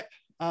wrap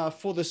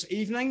for this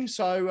evening.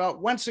 So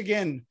once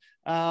again,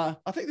 I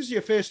think this is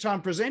your first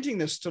time presenting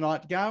this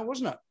tonight, Gail,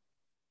 wasn't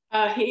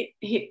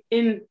it?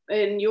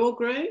 In your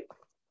group?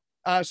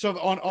 Sort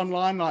of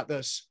online like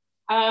this.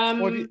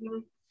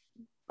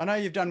 I know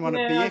you've done one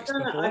at BX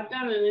before. I've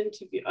done an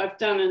interview. I've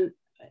done an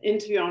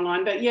interview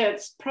online, but yeah,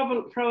 it's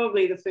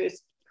probably the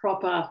first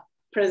proper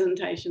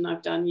presentation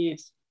I've done.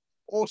 Yes.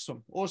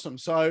 Awesome.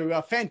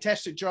 So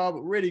fantastic job.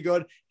 Really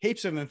good.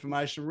 Heaps of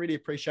information. Really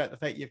appreciate the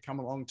fact you've come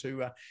along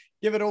to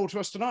give it all to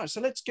us tonight.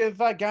 So let's give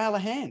Gail a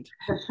hand.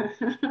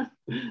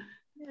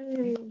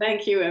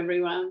 Thank you,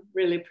 everyone.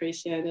 Really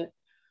appreciate it.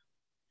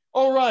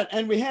 All right,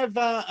 and we have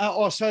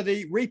so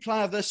the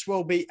replay of this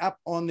will be up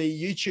on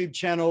the YouTube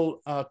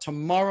channel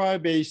tomorrow,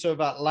 be sort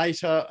of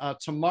later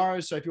tomorrow.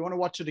 So if you want to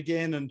watch it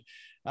again and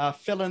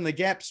fill in the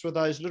gaps with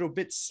those little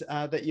bits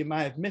that you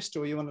may have missed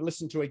or you want to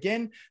listen to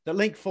again, the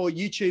link for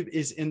YouTube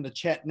is in the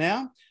chat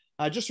now.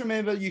 Just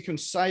remember, you can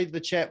save the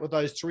chat with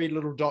those 3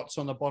 little dots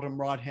on the bottom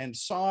right-hand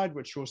side,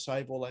 which will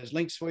save all those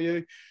links for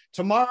you.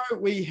 Tomorrow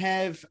we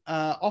have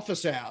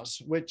office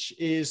hours, which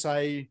is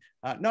a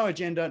no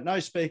agenda, no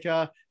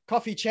speaker,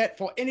 coffee chat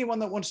for anyone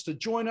that wants to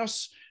join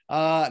us.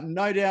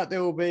 No doubt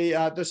there will be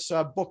this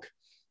book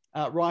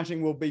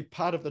writing will be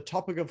part of the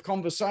topic of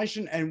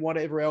conversation and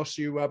whatever else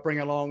you bring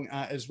along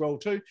as well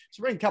too.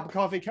 So bring a cup of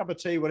coffee, cup of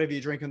tea, whatever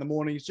you drink in the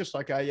morning. It's just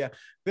like a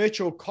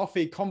virtual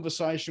coffee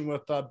conversation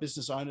with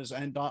business owners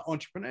and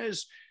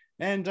entrepreneurs.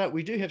 And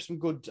we do have some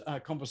good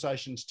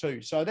conversations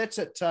too. So that's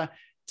at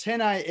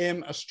 10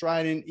 a.m.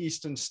 Australian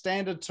Eastern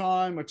Standard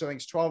Time, which I think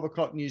is 12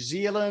 o'clock New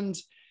Zealand.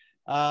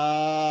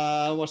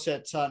 What's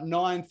that?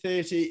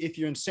 9:30 if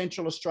you're in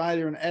Central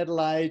Australia and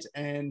Adelaide,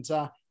 and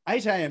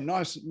 8 a.m.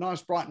 Nice,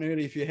 bright and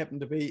early if you happen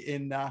to be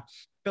in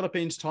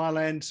Philippines,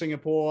 Thailand,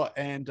 Singapore,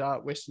 and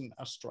Western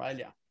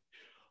Australia.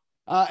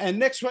 And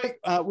next week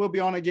we'll be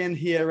on again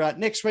here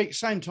next week,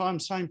 same time,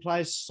 same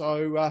place.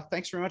 So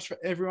thanks very much for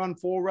everyone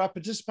for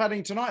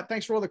participating tonight.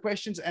 Thanks for all the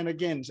questions, and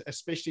again,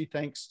 especially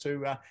thanks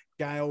to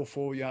Gail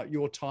for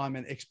your time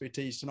and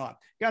expertise tonight.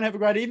 Go and have a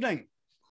great evening.